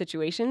awkward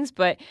situations,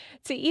 but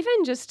to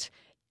even just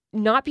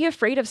not be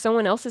afraid of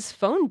someone else's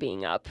phone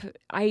being up.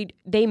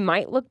 They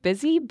might look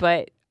busy,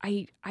 but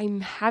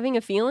I'm having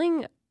a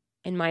feeling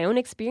in my own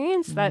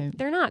experience that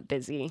they're not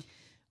busy.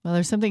 Well,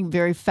 there's something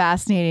very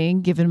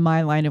fascinating given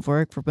my line of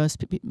work. For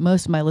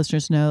most of my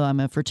listeners know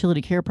I'm a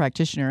fertility care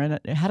practitioner.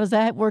 And how does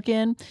that work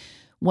in?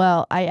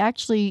 Well, I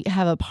actually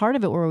have a part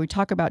of it where we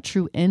talk about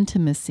true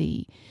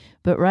intimacy.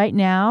 But right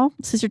now,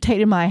 Sister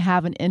Tate and I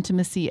have an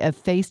intimacy of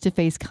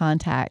face-to-face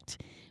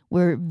contact.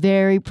 We're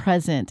very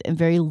present and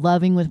very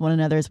loving with one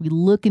another as we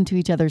look into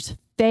each other's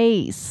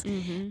face.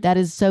 That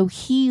is so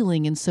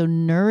healing and so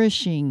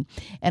nourishing.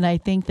 And I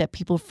think that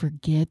people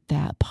forget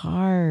that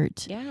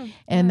part.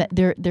 And that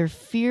they're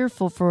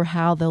fearful for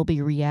how they'll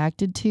be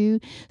reacted to.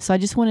 So I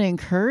just want to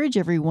encourage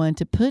everyone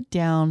to put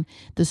down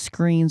the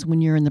screens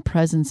when you're in the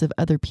presence of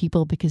other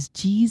people, because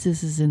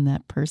Jesus is in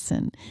that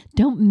person.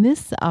 Don't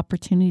miss the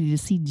opportunity to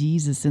see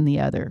Jesus in the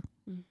other.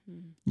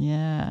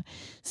 Yeah.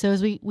 So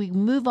as we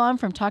move on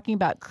from talking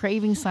about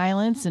craving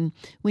silence, and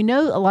we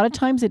know a lot of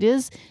times it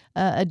is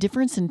a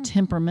difference in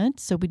temperament.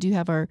 So we do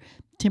have our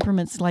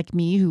temperaments like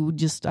me, who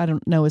just, I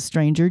don't know, a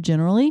stranger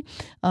generally,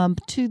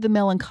 to the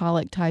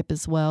melancholic type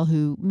as well,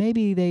 who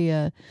maybe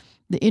the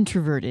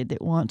introverted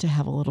that want to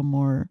have a little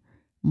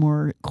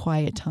more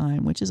quiet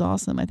time, which is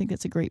awesome. I think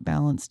that's a great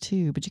balance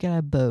too, but you got to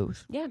have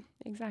both. Yeah,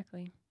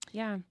 exactly.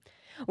 Yeah.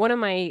 One of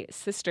my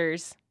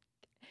sisters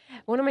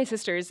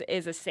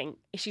is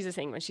she's a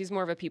sanguine. She's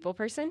more of a people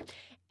person.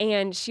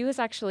 And she was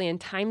actually in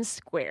Times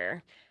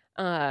Square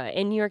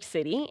in New York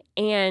City.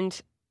 And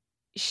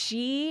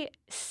she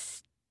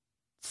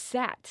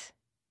sat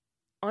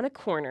on a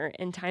corner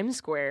in Times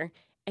Square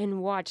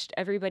and watched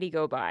everybody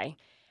go by.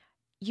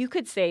 you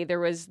could say there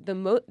was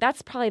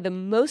that's probably the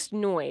most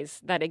noise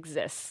that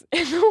exists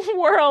in the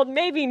world.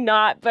 Maybe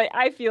not, but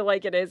I feel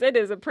like it is. It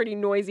is a pretty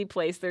noisy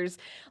place. There's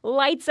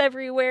lights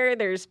everywhere.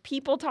 There's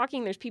people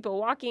talking. There's people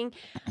walking,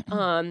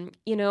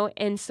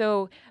 and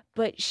so,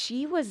 but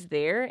she was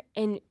there,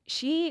 and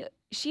she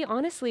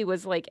honestly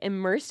was like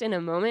immersed in a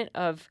moment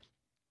of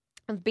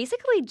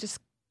basically just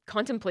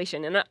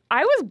contemplation. And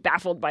I was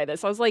baffled by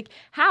this. I was like,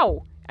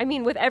 how? I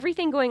mean, with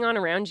everything going on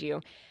around you,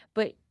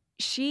 but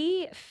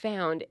she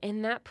found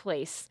in that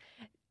place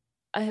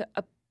a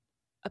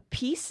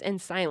peace and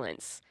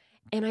silence.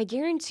 And I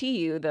guarantee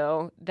you,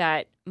 though,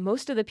 that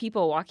most of the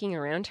people walking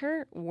around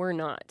her were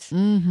not.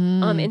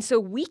 Mm-hmm. And so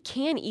we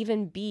can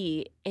even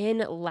be in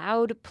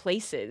loud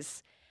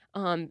places.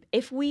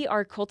 If we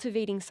are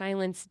cultivating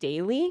silence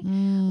daily,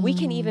 we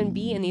can even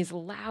be in these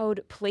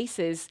loud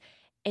places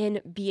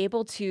and be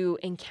able to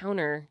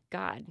encounter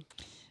God.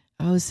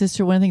 Oh,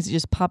 sister, one of the things that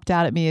just popped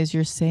out at me as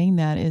you're saying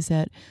that is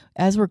that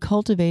as we're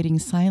cultivating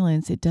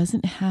silence, it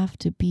doesn't have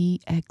to be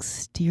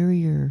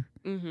exterior.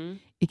 Mm-hmm.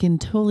 It can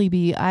totally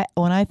be.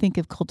 When I think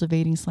of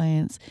cultivating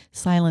silence,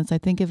 I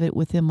think of it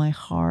within my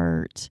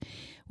heart,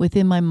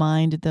 within my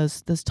mind,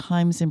 those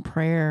times in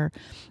prayer.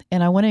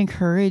 And I want to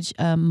encourage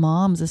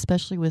moms,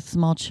 especially with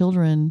small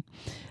children,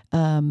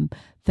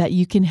 that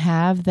you can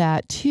have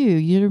that too.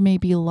 There may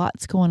be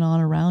lots going on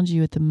around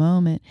you at the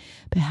moment,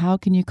 but how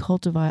can you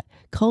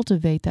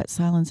cultivate that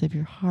silence of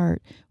your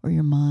heart or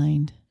your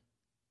mind?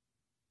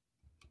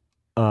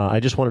 I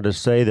just wanted to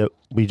say that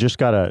we just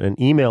got an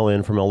email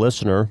in from a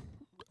listener.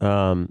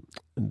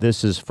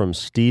 This is from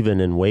Stephen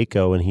in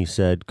Waco, and he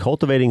said,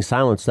 cultivating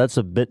silence, that's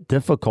a bit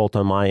difficult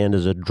on my end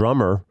as a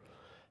drummer.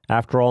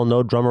 After all,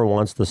 no drummer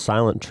wants the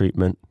silent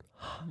treatment.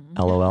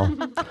 LOL.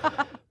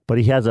 But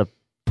he has a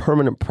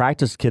permanent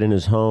practice kit in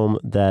his home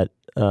that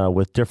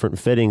with different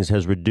fittings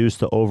has reduced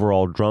the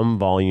overall drum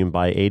volume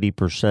by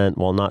 80%,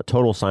 while not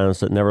total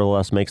silence, that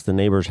nevertheless makes the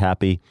neighbors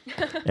happy,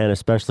 and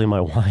especially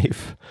my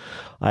wife.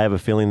 I have a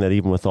feeling that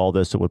even with all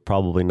this, it would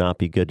probably not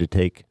be good to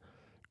take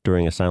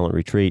during a silent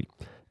retreat.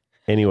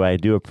 Anyway, I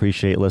do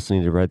appreciate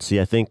listening to Red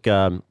Sea. I think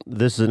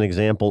this is an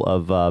example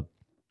of,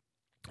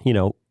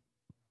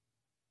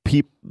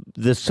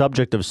 this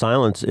subject of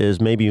silence is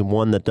maybe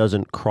one that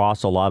doesn't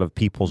cross a lot of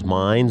people's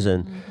minds,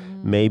 and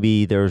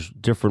maybe there's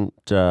different,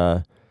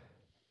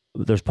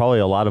 there's probably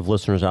a lot of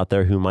listeners out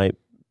there who might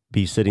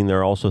be sitting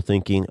there also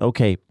thinking,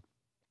 okay,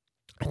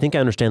 I think I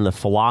understand the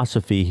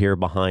philosophy here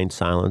behind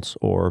silence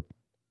or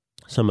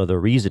some of the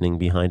reasoning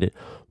behind it.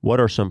 What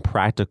are some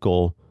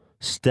practical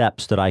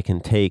steps that I can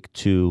take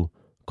to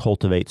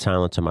cultivate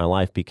silence in my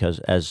life? Because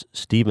as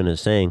Stephen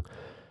is saying,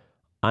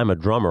 I'm a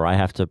drummer. I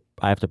have to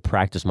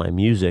practice my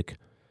music.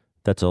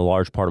 That's a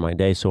large part of my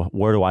day. So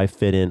where do I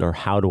fit in, or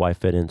how do I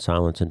fit in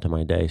silence into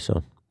my day?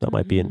 So that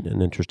might be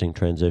an interesting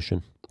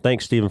transition.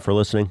 Thanks, Stephen, for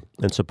listening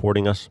and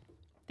supporting us.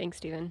 Thanks,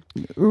 Stephen.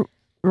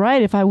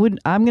 Right. If I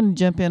wouldn't, I'm going to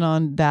jump in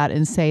on that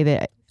and say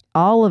that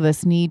all of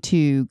us need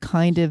to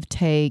kind of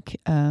take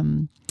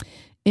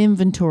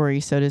inventory,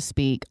 so to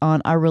speak,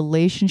 on our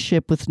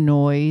relationship with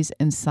noise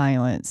and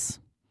silence.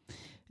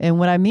 And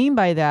what I mean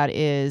by that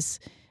is,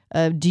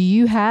 do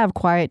you have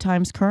quiet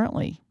times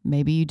currently?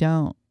 Maybe you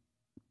don't.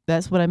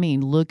 That's what I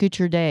mean. Look at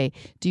your day.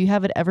 Do you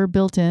have it ever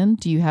built in?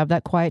 Do you have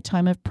that quiet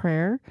time of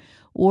prayer?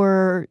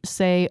 Or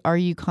say, are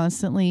you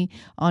constantly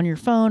on your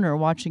phone or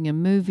watching a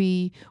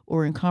movie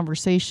or in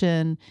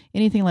conversation,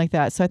 anything like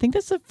that? So I think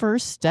that's the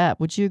first step.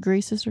 Would you agree,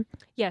 sister?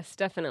 Yes,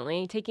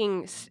 definitely.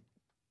 Taking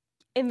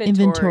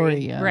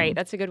inventory. Yeah. Right,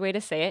 that's a good way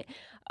to say it,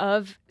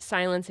 of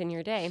silence in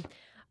your day.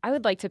 I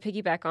would like to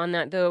piggyback on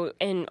that, though,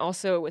 and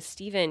also with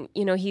Stephen,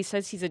 he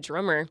says he's a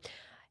drummer.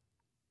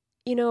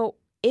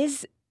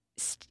 If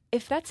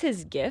that's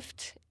his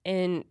gift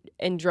in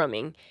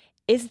drumming,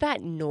 is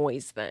that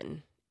noise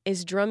then?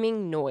 Is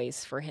drumming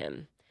noise for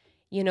him?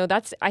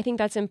 I think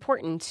that's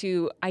important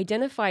to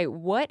identify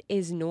what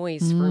is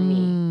noise for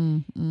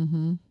me.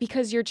 Mm-hmm.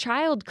 Because your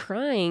child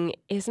crying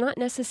is not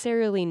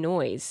necessarily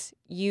noise.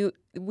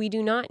 We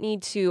do not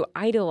need to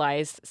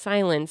idolize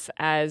silence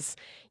as,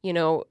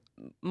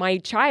 my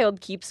child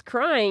keeps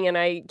crying and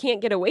I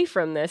can't get away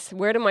from this.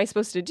 What am I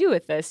supposed to do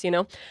with this,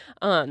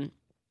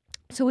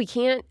 So we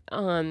can't,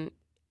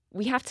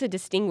 we have to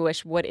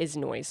distinguish what is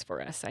noise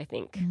for us, I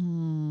think.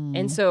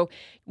 And so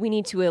we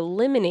need to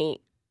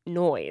eliminate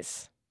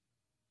noise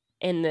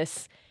in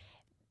this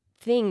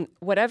thing,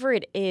 whatever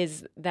it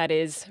is that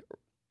is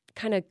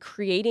kind of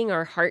creating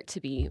our heart to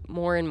be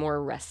more and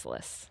more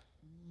restless.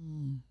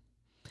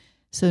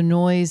 So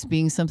noise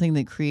being something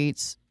that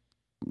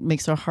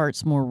makes our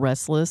hearts more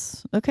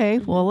restless. Okay,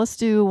 well, let's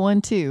do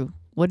 1, 2.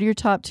 What are your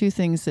top 2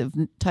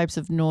 types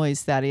of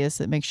noise, Thaddeus,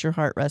 that makes your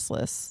heart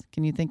restless?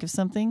 Can you think of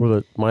something?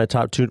 Well, my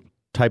top 2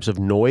 types of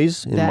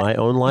noise in my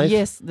own life?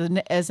 Yes,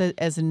 as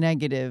a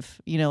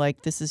negative,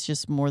 like this is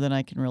just more than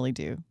I can really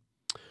do.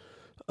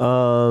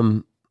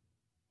 The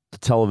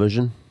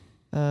television.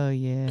 Oh,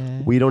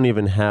 yeah. We don't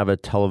even have a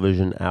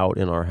television out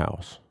in our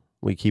house.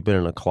 We keep it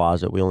in a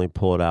closet. We only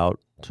pull it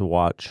out to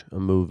watch a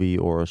movie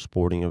or a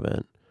sporting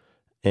event.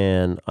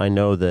 And I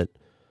know that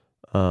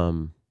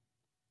So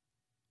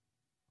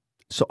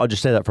I'll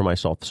just say that for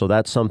myself. So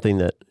that's something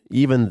that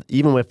even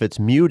if it's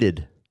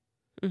muted,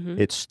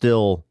 it's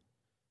still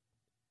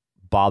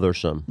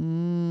bothersome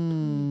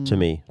to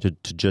me to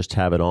just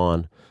have it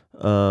on.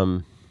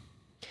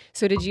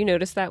 So did you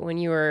notice that when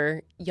you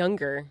were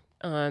younger,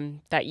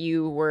 that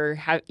you were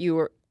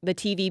the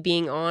TV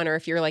being on, or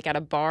if you're like at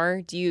a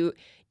bar, do you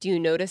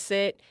notice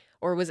it,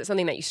 or was it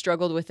something that you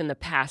struggled with in the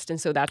past,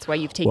 and so that's why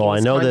you've taken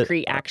these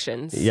concrete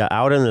actions? Yeah,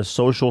 out in a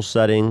social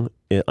setting,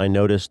 I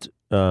noticed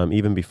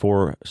even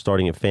before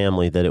starting a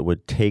family that it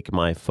would take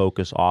my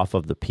focus off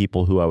of the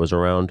people who I was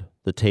around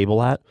the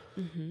table at.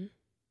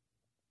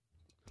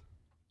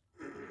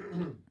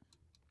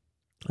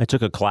 I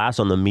took a class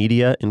on the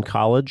media in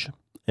college,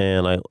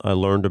 and I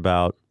learned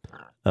about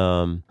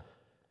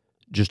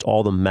just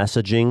all the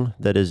messaging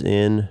that is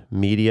in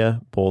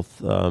media,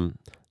 both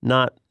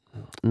not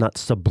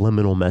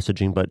subliminal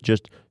messaging, but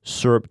just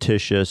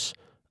surreptitious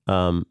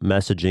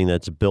messaging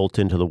that's built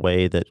into the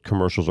way that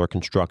commercials are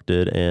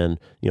constructed. And,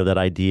 that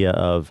idea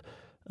of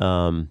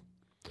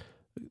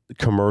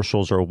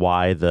commercials are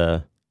why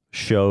the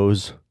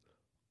shows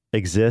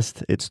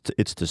exist. It's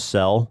to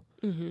sell.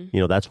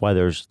 That's why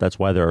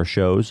there are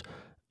shows.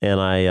 And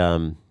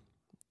I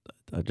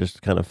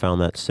just kind of found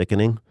that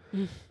sickening.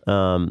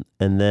 And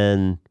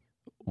then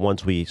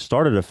once we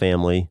started a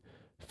family,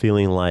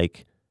 feeling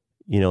like,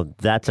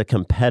 that's a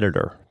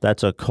competitor.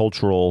 That's a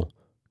cultural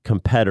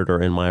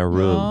competitor in my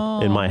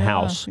room, in my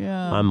house.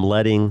 Yeah. I'm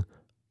letting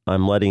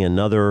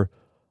another,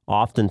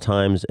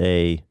 oftentimes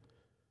a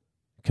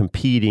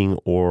competing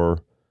or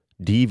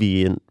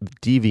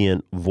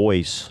deviant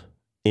voice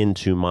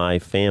into my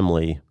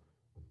family.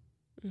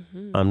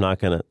 I'm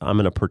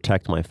gonna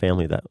protect my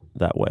family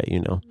that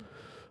way,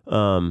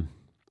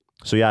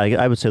 So yeah,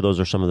 I would say those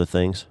are some of the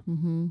things.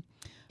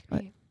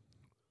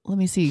 Let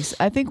me see.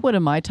 I think one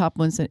of my top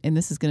ones, and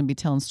this is going to be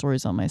telling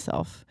stories on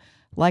myself,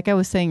 like I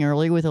was saying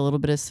earlier, with a little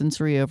bit of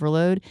sensory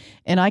overload.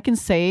 And I can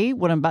say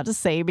what I'm about to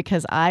say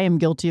because I am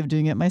guilty of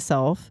doing it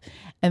myself.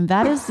 And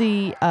that is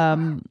the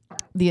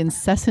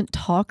incessant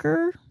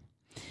talker,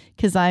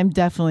 because I'm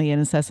definitely an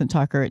incessant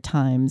talker at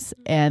times.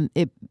 And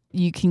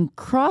you can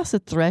cross a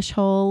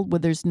threshold where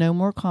there's no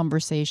more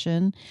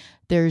conversation.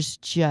 There's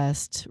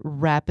just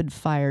rapid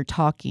fire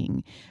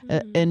talking.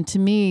 And to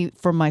me,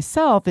 for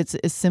myself, it's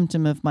a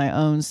symptom of my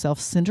own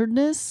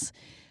self-centeredness.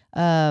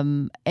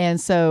 And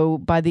so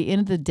by the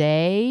end of the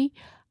day,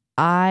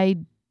 I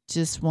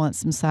just want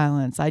some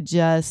silence. I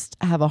just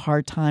have a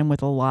hard time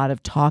with a lot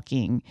of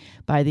talking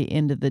by the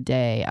end of the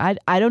day.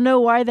 I don't know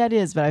why that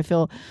is, but I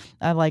feel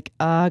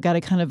I got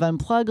to kind of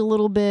unplug a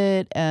little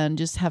bit and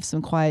just have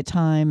some quiet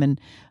time. And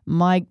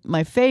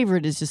my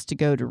favorite is just to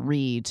go to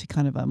read, to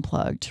kind of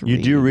unplug, to read.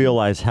 You do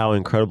realize how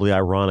incredibly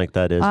ironic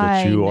that is,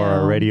 that you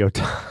are a radio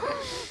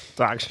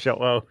talk show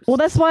host. Well,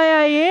 that's why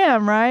I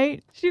am,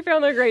 right? She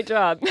found a great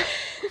job.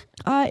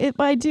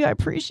 I do. I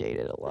appreciate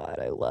it a lot.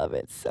 I love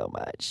it so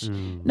much.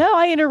 No,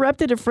 I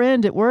interrupted a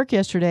friend at work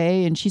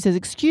yesterday, and she says,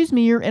 "Excuse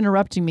me, you're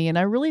interrupting me." And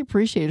I really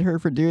appreciated her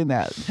for doing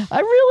that. I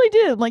really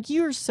did. I'm like,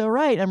 you are so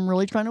right. I'm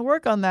really trying to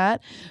work on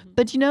that.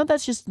 But,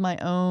 that's just my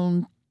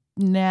own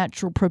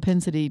natural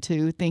propensity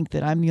to think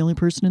that I'm the only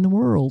person in the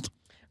world.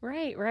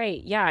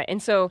 Right. Yeah.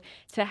 And so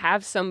to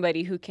have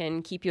somebody who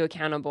can keep you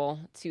accountable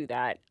to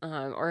that,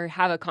 or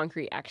have a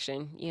concrete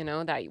action,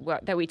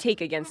 that we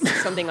take against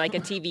something like a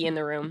TV in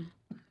the room.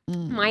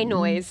 My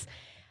noise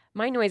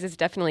is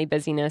definitely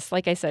busyness.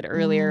 Like I said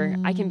earlier,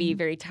 I can be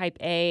very type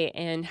A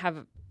and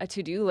have a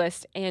to-do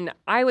list. And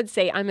I would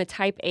say I'm a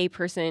type A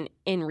person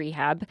in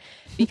rehab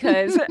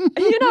because,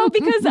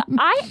 because every time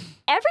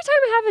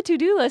I have a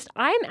to-do list,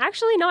 I'm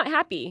actually not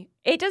happy.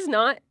 It does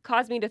not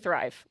cause me to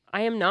thrive.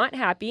 I am not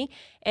happy,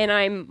 and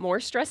I'm more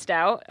stressed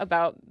out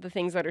about the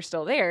things that are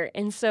still there.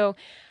 And so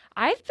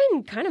I've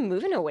been kind of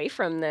moving away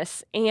from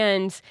this.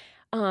 And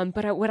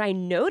but what I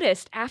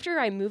noticed after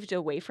I moved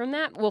away from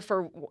that, well,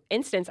 for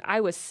instance,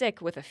 I was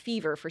sick with a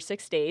fever for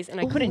 6 days and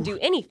I couldn't do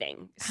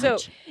anything. So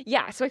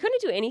I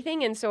couldn't do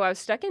anything. And so I was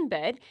stuck in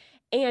bed,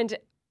 and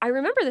I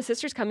remember the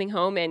sisters coming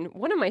home, and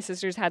one of my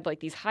sisters had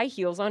like these high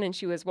heels on, and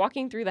she was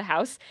walking through the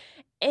house,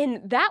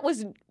 and that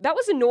was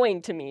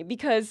annoying to me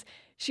because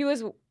she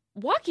was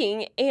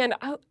walking, and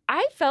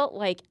I felt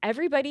like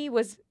everybody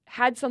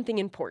had something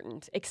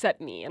important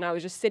except me, and I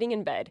was just sitting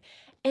in bed.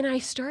 And I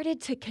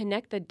started to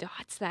connect the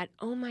dots that,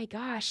 oh my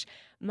gosh,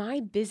 my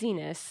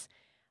busyness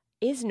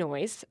is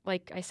noise.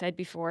 Like I said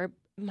before,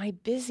 my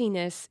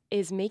busyness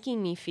is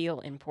making me feel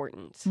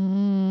important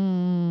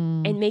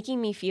and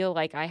making me feel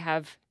like I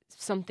have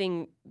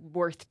something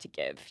worth to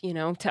give,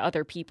 to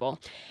other people.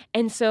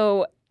 And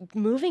so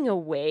moving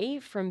away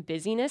from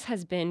busyness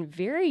has been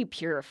very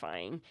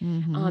purifying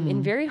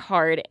and very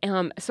hard.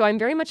 So I'm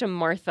very much a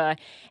Martha.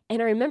 And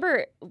I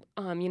remember,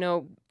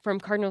 from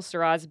Cardinal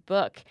Seurat's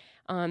book,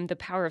 The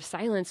Power of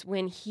Silence,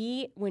 when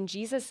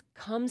Jesus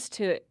comes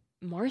to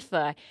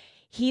Martha,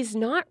 he's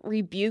not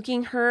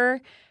rebuking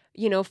her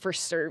for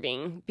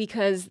serving,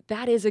 because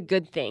that is a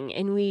good thing.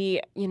 And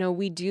we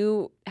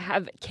do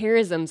have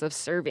charisms of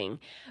serving,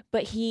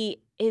 but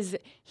he's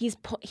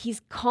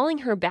calling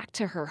her back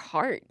to her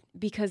heart,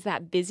 because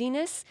that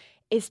busyness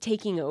is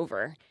taking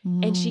over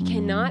and she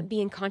cannot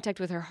be in contact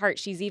with her heart.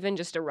 She's even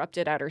just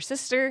erupted at her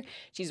sister.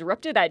 She's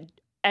erupted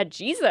at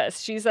Jesus.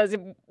 She says,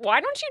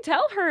 why don't you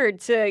tell her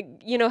to,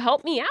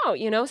 help me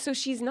out, So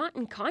she's not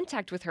in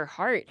contact with her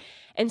heart.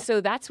 And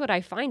so that's what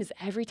I find is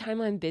every time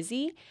I'm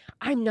busy,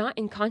 I'm not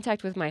in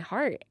contact with my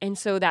heart. And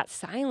so that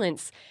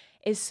silence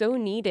is so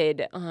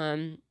needed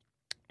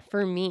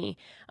for me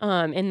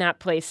in that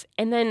place.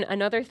 And then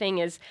another thing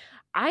is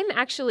I'm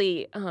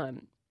actually,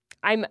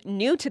 I'm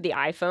new to the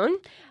iPhone.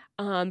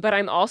 But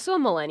I'm also a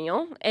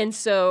millennial. And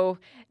so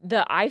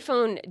the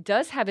iPhone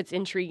does have its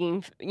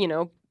intriguing,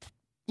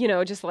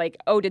 just like,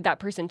 oh, did that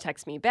person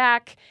text me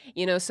back?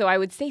 So I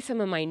would say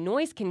some of my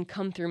noise can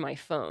come through my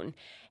phone.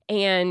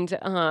 And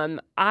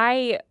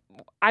I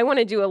want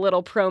to do a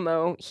little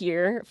promo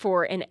here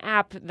for an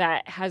app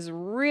that has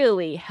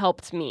really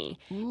helped me.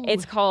 Ooh.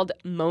 It's called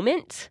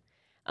Moment.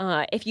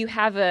 If you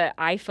have an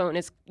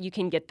iPhone, you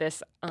can get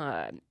this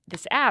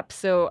app,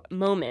 so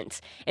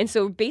Moment. And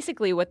so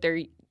basically what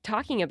they're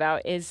talking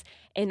about is,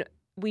 and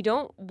we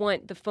don't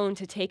want the phone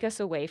to take us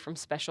away from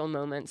special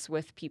moments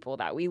with people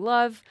that we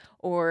love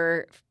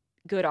or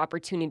good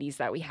opportunities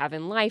that we have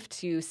in life,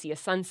 to see a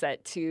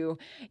sunset, to,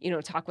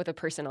 talk with a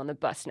person on the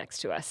bus next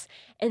to us.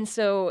 And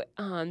so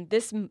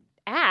this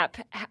app,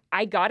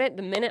 I got it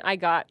the minute I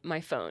got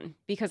my phone,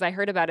 because I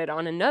heard about it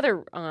on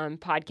another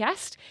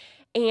podcast.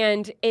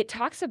 And it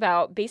talks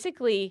about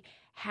basically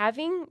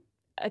having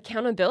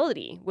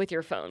accountability with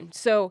your phone.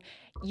 So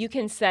you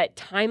can set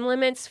time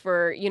limits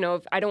for,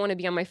 if I don't want to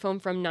be on my phone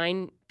from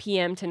 9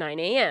 p.m. to 9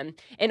 a.m.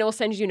 And it'll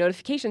send you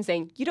notifications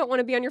saying you don't want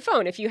to be on your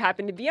phone if you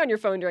happen to be on your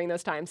phone during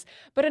those times.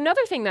 But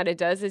another thing that it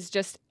does is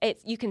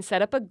you can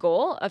set up a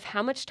goal of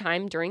how much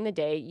time during the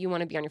day you want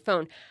to be on your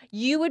phone.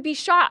 You would be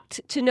shocked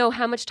to know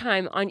how much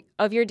time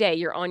of your day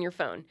you're on your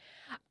phone.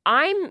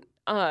 I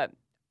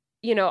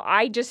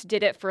just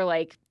did it for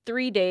like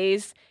 3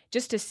 days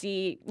just to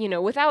see,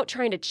 without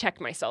trying to check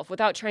myself,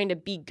 without trying to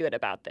be good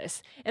about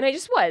this. And I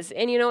just was.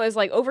 And, it was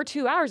like over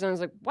 2 hours. And I was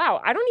like,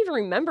 wow, I don't even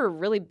remember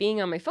really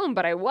being on my phone.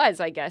 But I was,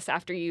 I guess,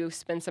 after you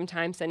spend some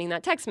time sending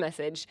that text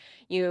message,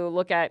 you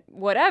look at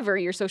whatever,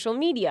 your social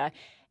media.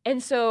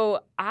 And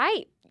so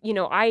I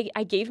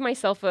gave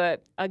myself a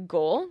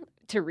goal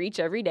to reach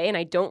every day, and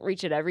I don't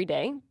reach it every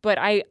day, but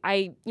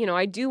I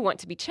do want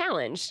to be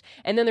challenged.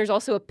 And then there's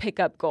also a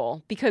pickup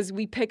goal, because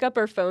we pick up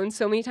our phones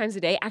so many times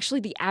a day. Actually,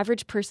 the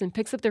average person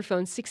picks up their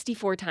phone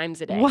 64 times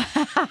a day.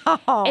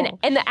 Wow.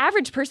 And the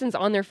average person's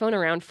on their phone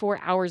around 4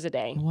 hours a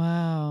day.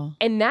 Wow.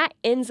 And that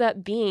ends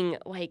up being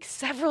like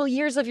several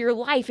years of your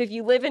life if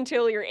you live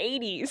until you're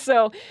 80.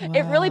 So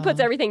It really puts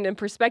everything in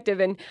perspective.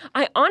 And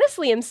I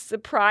honestly am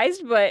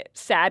surprised but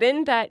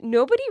saddened that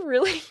nobody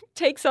really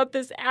takes up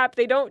this app.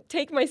 They don't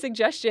take my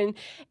suggestion.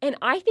 And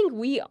I think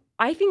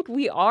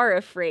we are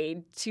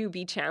afraid to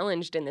be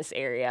challenged in this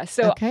area.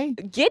 So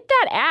Get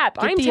that app.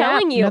 I'm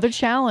telling you. Another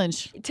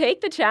challenge.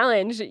 Take the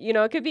challenge.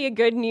 It could be a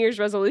good New Year's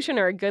resolution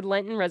or a good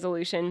Lenten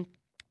resolution,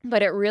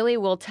 but it really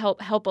will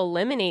help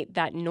eliminate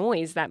that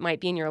noise that might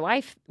be in your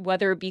life,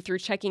 whether it be through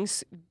checking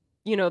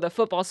the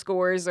football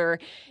scores or,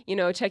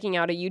 checking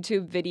out a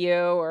YouTube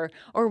video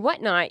or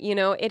whatnot.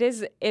 It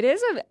is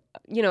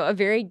a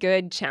very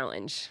good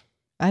challenge.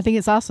 I think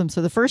it's awesome.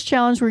 So the first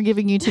challenge we're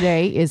giving you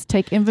today is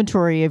take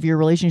inventory of your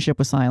relationship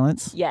with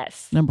silence.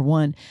 Yes. Number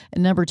 1.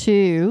 And number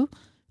 2,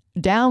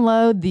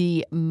 download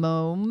the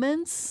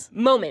Moment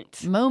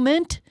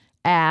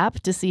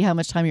app to see how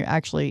much time you're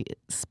actually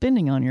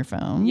spending on your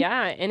phone.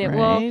 Yeah, and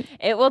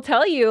it will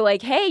tell you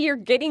like, hey, you're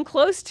getting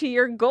close to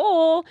your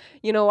goal.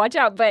 Watch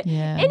out. But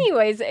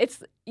anyways,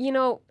 it's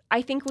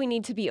I think we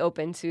need to be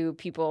open to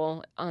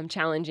people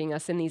challenging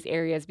us in these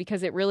areas,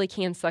 because it really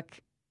can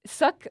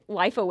suck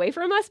life away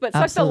from us, but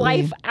suck the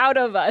life out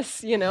of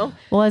us,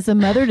 Well, as a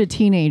mother to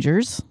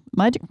teenagers,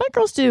 my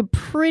girls do a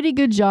pretty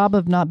good job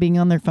of not being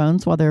on their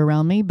phones while they're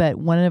around me. But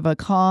one of the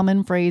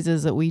common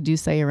phrases that we do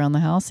say around the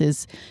house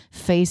is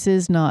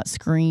faces, not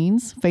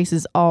screens.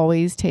 Faces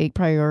always take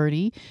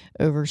priority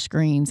over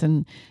screens.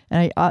 And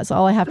that's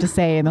all I have to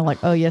say. And they're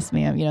like, oh, yes,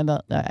 ma'am.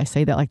 I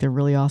say that like they're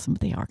really awesome,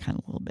 but they are kind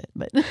of a little bit.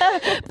 But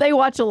they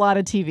watch a lot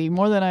of TV,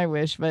 more than I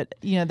wish. But,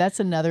 that's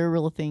another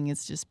real thing.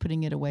 It's just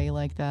putting it away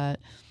like that.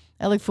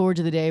 I look forward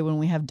to the day when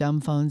we have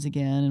dumb phones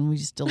again, and we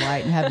just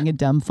delight in having a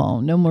dumb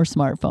phone. No more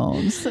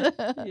smartphones.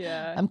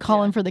 Yeah, I'm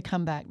calling for the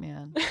comeback,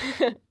 man.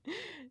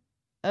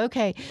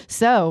 Okay,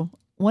 so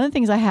one of the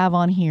things I have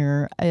on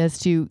here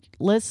is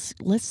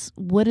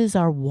what is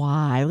our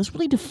why? Let's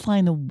really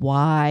define the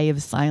why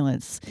of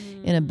silence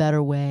in a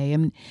better way.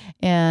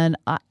 And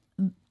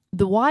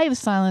the why of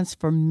silence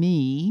for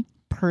me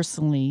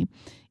personally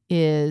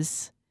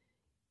is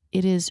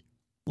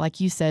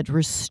like you said,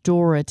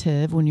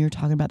 restorative when you were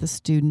talking about the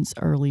students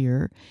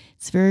earlier.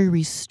 It's very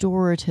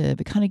restorative.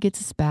 It kind of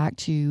gets us back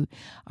to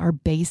our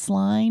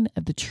baseline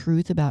of the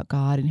truth about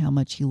God and how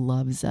much he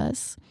loves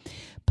us.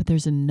 But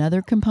there's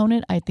another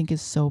component I think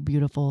is so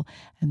beautiful,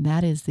 and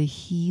that is the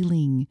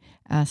healing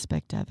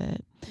aspect of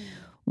it.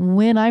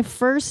 When I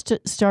first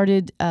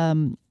started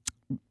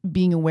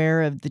being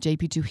aware of the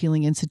JP2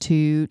 Healing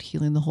Institute,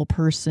 healing the whole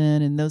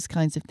person, and those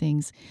kinds of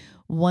things,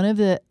 one of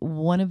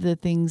the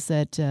things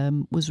that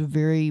was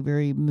very,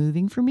 very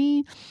moving for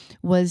me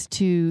was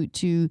to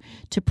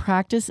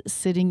practice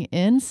sitting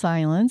in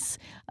silence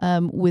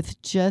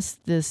with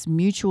just this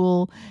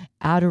mutual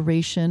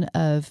adoration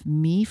of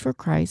me for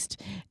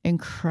Christ and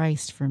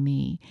Christ for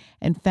me,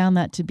 and found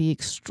that to be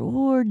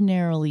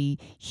extraordinarily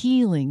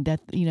healing.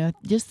 That,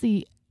 just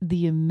the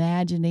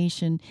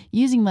imagination,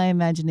 using my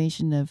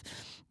imagination of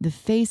the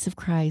face of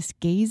Christ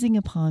gazing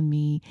upon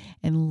me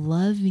and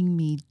loving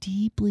me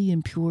deeply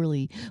and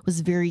purely was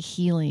very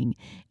healing.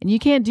 And you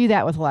can't do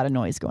that with a lot of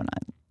noise going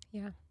on.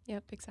 Yeah.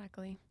 Yep.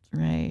 Exactly.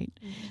 Right.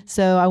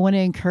 So I want to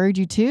encourage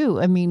you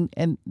too. I mean,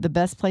 and the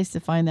best place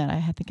to find that,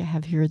 I think I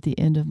have here at the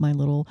end of my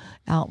little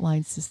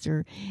outline,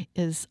 sister,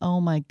 is,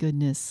 oh my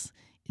goodness,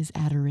 is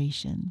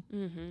adoration.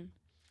 Mm-hmm.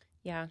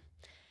 Yeah.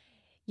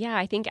 Yeah.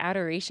 I think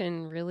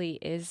adoration really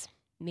is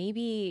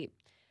maybe,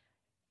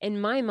 in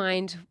my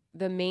mind,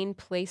 the main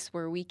place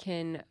where we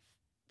can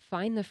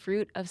find the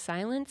fruit of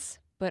silence,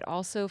 but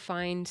also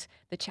find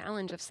the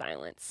challenge of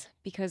silence.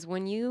 Because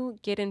when you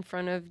get in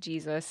front of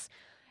Jesus,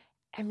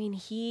 I mean,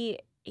 he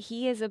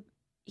is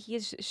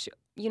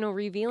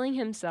revealing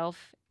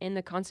himself in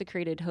the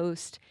consecrated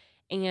host.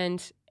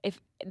 And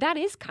if that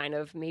is kind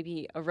of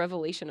maybe a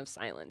revelation of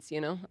silence,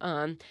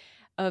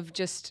 of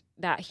just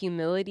that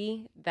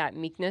humility, that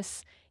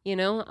meekness,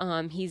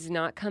 he's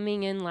not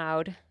coming in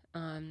loud.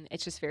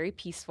 It's just very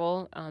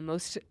peaceful.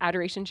 Most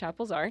adoration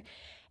chapels are.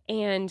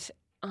 And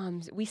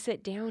we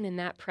sit down in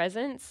that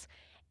presence,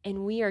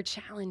 and we are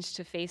challenged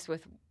to face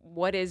with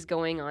what is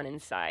going on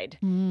inside.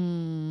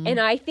 And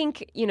I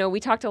think, we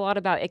talked a lot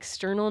about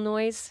external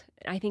noise.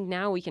 I think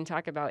now we can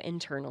talk about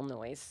internal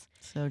noise.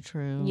 So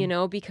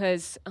true.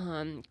 Because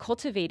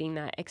cultivating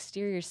that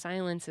exterior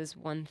silence is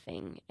one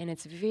thing, and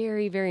it's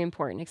very, very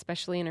important,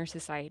 especially in our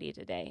society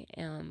today.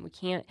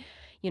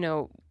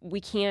 We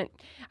can't,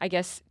 I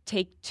guess,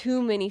 take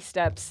too many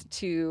steps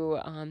to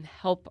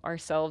help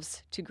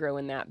ourselves to grow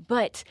in that.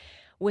 But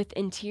with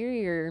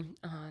interior,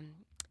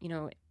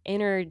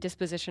 inner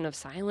disposition of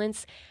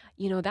silence,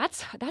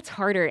 that's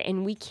harder,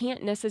 and we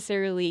can't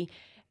necessarily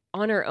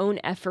on our own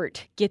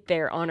effort get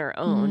there on our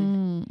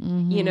own.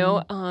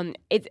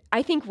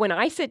 I think when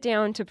I sit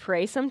down to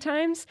pray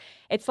sometimes,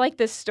 it's like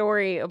this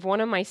story of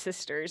one of my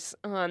sisters.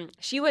 We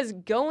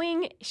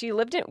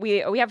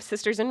have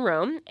sisters in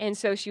Rome, and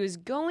so she was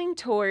going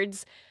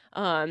towards,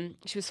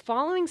 she was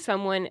following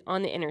someone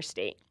on the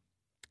interstate,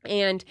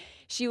 and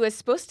she was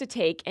supposed to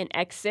take an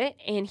exit,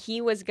 and he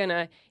was going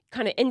to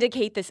kind of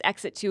indicate this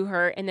exit to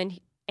her, and then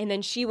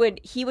he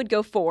would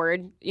go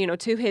forward,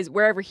 to his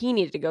wherever he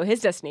needed to go, his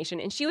destination,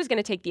 and she was going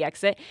to take the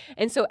exit.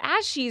 And so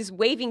as she's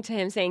waving to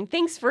him, saying,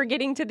 "Thanks for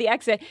getting to the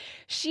exit,"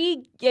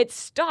 she gets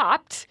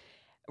stopped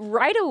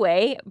right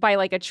away by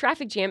like a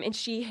traffic jam, and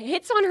she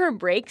hits on her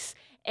brakes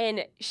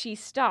and she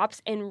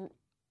stops. And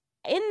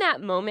in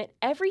that moment,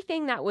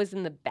 everything that was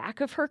in the back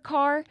of her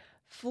car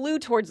flew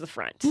towards the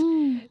front.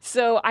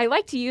 So I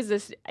like to use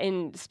this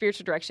in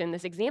spiritual direction,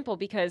 this example,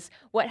 because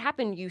what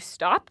happened, you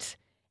stopped,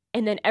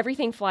 and then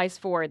everything flies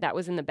forward that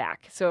was in the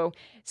back. So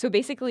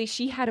basically,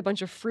 she had a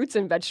bunch of fruits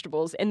and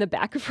vegetables in the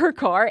back of her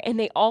car, and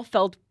they all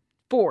fell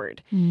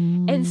forward.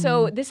 And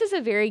so this is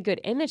a very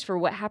good image for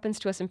what happens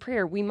to us in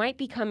prayer. We might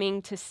be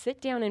coming to sit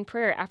down in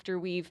prayer after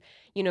we've,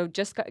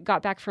 just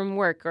got back from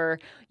work, or,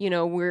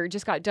 we're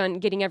just got done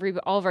getting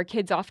all of our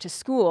kids off to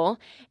school,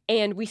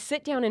 and we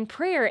sit down in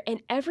prayer,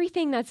 and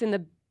everything that's in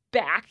the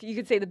back, you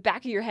could say the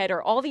back of your head,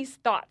 are all these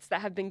thoughts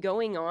that have been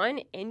going on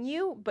in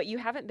you, but you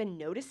haven't been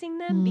noticing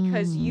them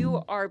because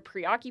you are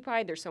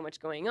preoccupied. There's so much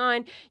going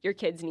on. Your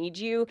kids need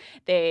you.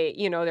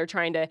 They're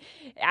trying to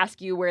ask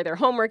you where their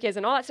homework is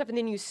and all that stuff. And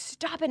then you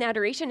stop in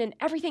adoration and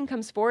everything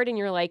comes forward and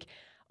you're like,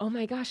 oh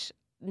my gosh,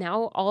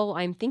 now all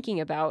I'm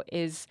thinking about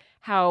is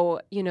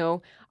how,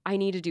 I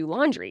need to do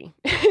laundry,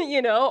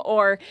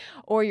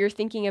 or you're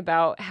thinking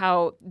about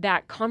how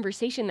that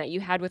conversation that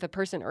you had with a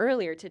person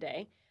earlier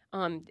today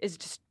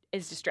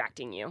is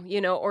distracting you,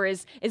 or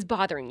is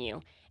bothering you.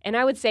 And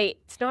I would say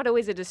it's not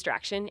always a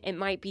distraction. It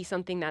might be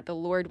something that the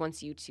Lord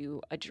wants you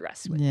to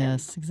address with him.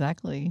 Yes,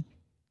 exactly.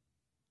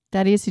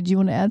 Thaddeus, did you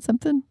want to add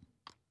something?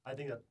 I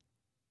think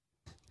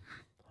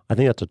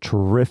that's a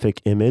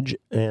terrific image,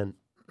 and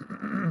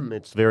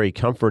it's very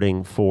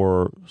comforting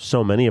for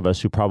so many of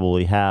us who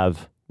probably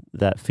have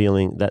that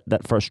feeling,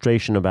 that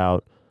frustration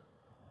about,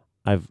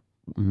 I've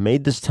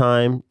made this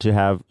time to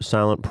have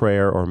silent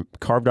prayer or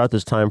carved out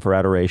this time for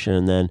adoration,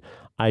 and then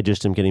I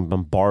just am getting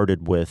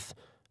bombarded with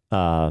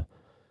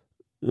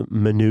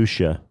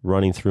minutia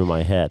running through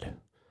my head.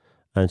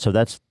 And so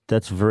that's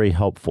very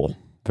helpful.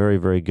 Very,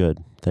 very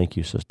good. Thank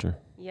you, sister.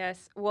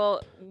 Yes.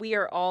 Well, we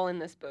are all in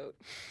this boat.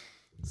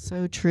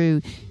 So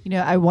true.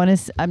 I'm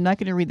not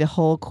going to read the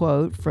whole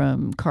quote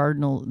from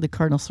the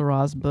Cardinal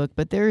Sarah's book,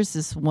 but there's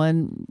this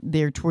one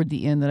there toward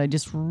the end that I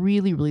just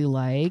really, really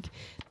like,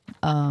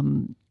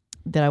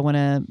 that I want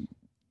to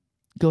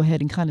go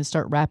ahead and kind of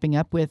start wrapping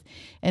up with.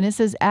 And it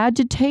says,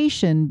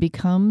 agitation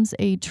becomes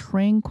a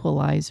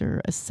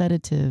tranquilizer, a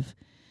sedative.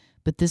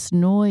 But this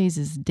noise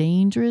is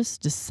dangerous,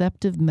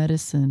 deceptive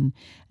medicine,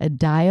 a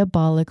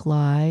diabolic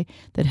lie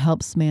that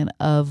helps man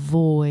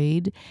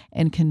avoid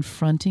and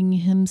confronting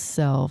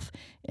himself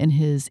and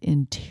his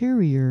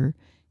interior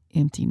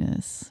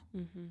emptiness.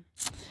 Mm-hmm.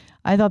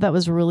 I thought that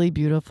was really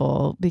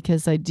beautiful,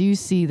 because I do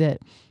see that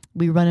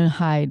we run and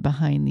hide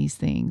behind these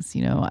things,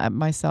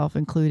 myself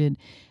included.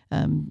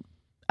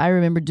 I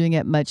remember doing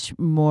it much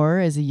more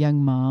as a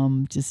young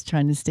mom, just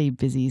trying to stay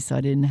busy so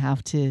I didn't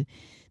have to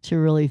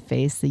really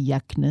face the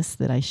yuckness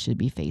that I should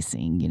be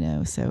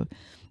facing, So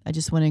I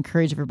just want to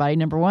encourage everybody.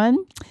 Number one,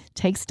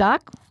 take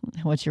stock.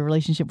 What's your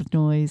relationship with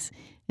noise?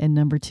 And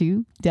number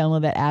two,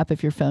 download that app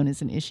if your phone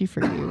is an issue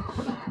for you.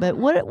 But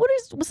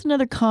what's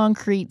another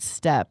concrete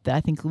step that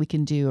I think we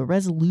can do, a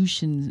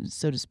resolution,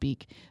 so to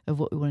speak, of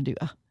what we want to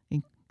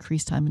do?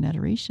 Increase time in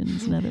adoration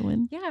is another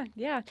one.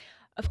 Yeah.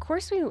 Of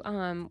course, we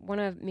want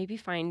to maybe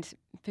find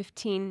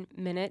 15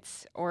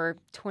 minutes or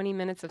 20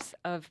 minutes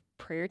of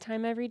prayer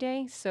time every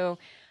day. So,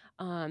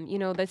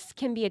 this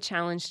can be a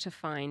challenge to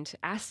find.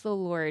 Ask the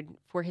Lord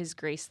for his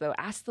grace, though.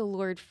 Ask the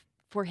Lord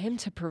for him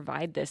to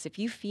provide this. If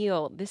you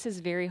feel this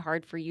is very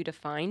hard for you to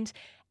find,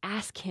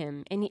 ask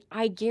him. And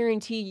I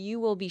guarantee you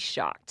will be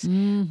shocked.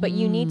 Mm-hmm. But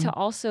you need to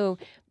also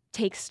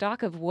take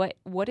stock of what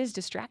is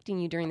distracting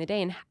you during the day,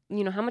 and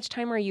how much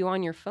time are you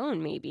on your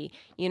phone? Maybe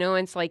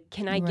it's like,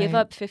 can I give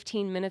up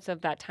 15 minutes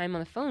of that time on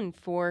the phone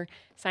for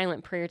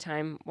silent prayer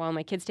time while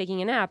my kid's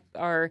taking a nap,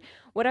 or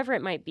whatever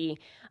it might be?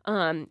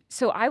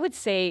 So I would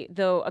say,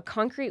 though, a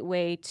concrete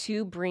way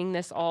to bring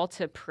this all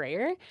to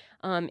prayer,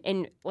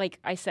 and like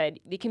I said,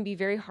 it can be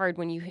very hard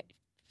when you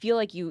feel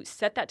like you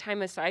set that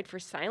time aside for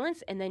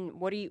silence, and then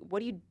what do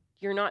you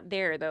you're not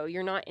there, though.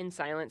 You're not in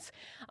silence.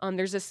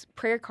 There's this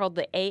prayer called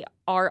the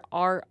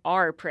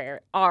ARRR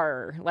prayer,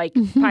 R, like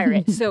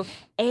pirate. So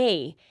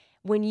A,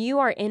 when you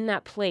are in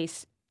that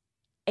place,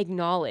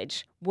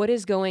 acknowledge what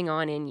is going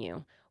on in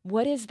you.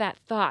 What is that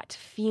thought,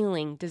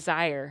 feeling,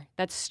 desire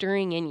that's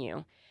stirring in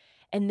you?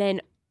 And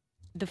then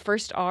the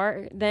first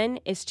R then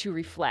is to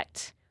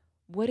reflect.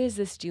 What is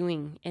this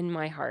doing in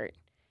my heart?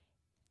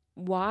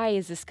 Why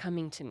is this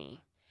coming to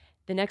me?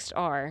 The next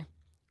R,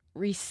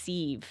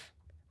 receive.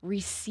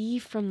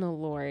 Receive from the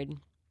Lord.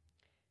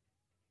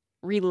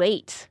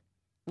 Relate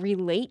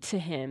to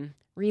him.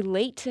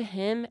 Relate to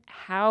him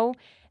how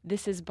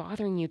this is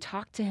bothering you.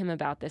 Talk to him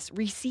about this.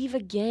 Receive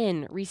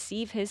again.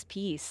 Receive his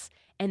peace,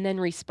 and then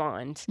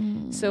respond.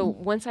 So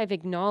once I've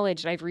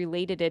acknowledged, I've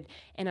related it,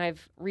 and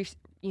I've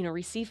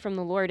received from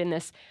the Lord in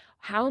this,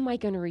 how am I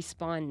going to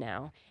respond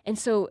now? And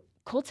so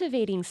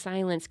cultivating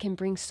silence can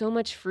bring so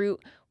much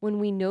fruit when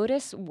we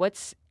notice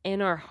what's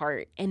in our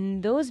heart.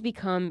 And those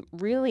become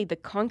really the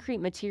concrete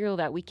material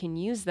that we can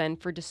use then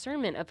for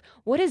discernment of,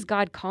 what is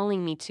God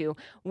calling me to?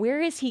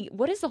 Where is he?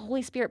 What is the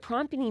Holy Spirit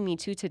prompting me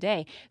to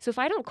today? So if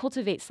I don't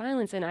cultivate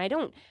silence and I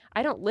don't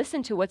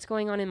listen to what's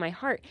going on in my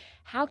heart,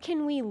 how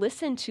can we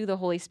listen to the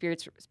Holy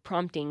Spirit's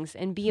promptings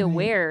and be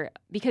aware?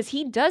 Because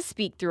he does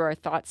speak through our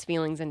thoughts,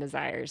 feelings, and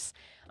desires.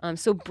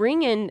 So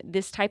bring in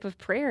this type of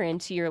prayer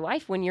into your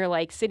life when you're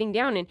like sitting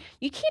down, and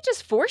you can't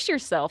just force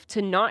yourself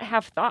to not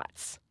have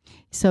thoughts.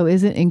 So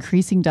isn't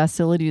increasing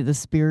docility to the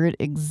Spirit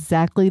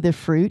exactly the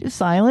fruit of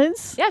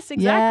silence? Yes,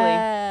 exactly.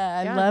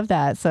 Yeah, I love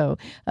that. So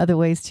other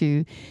ways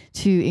to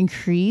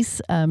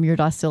increase your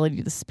docility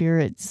to the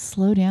Spirit: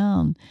 slow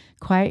down,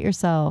 quiet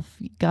yourself.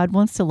 God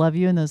wants to love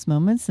you in those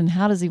moments. And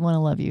how does he want to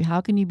love you?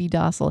 How can you be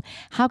docile?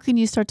 How can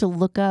you start to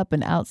look up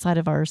and outside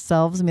of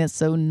ourselves? I mean, it's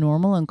so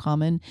normal and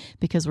common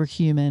because we're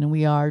human and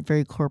we are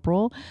very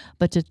corporal.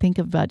 But to think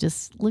about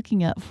just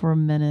looking up for a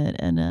minute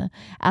and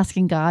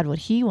asking God what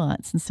he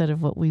wants instead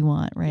of what we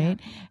want, right?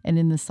 Yeah. And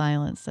in the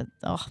silence,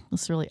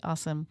 that's really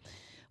awesome.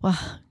 Well,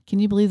 can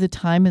you believe the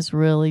time has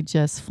really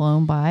just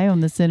flown by on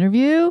this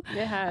interview?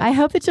 Yeah. I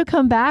hope that you'll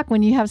come back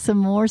when you have some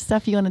more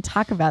stuff you want to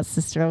talk about,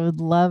 sister. I would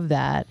love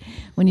that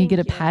when you get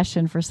a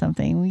passion for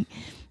something.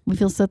 We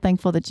feel so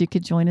thankful that you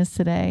could join us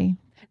today.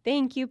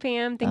 Thank you,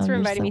 Pam. Thanks for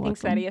inviting me.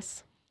 Thanks,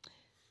 Thaddeus.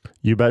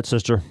 You bet,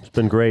 sister. It's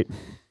been great.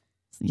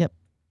 Yep.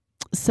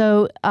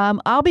 So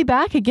I'll be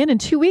back again in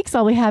 2 weeks.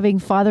 I'll be having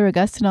Father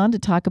Augustine on to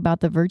talk about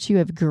the virtue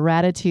of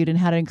gratitude and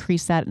how to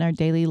increase that in our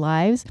daily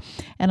lives.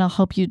 And I'll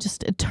hope you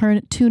just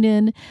tune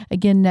in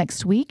again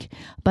next week.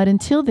 But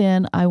until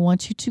then, I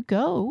want you to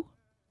go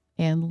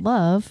and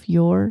love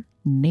your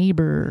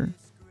neighbor.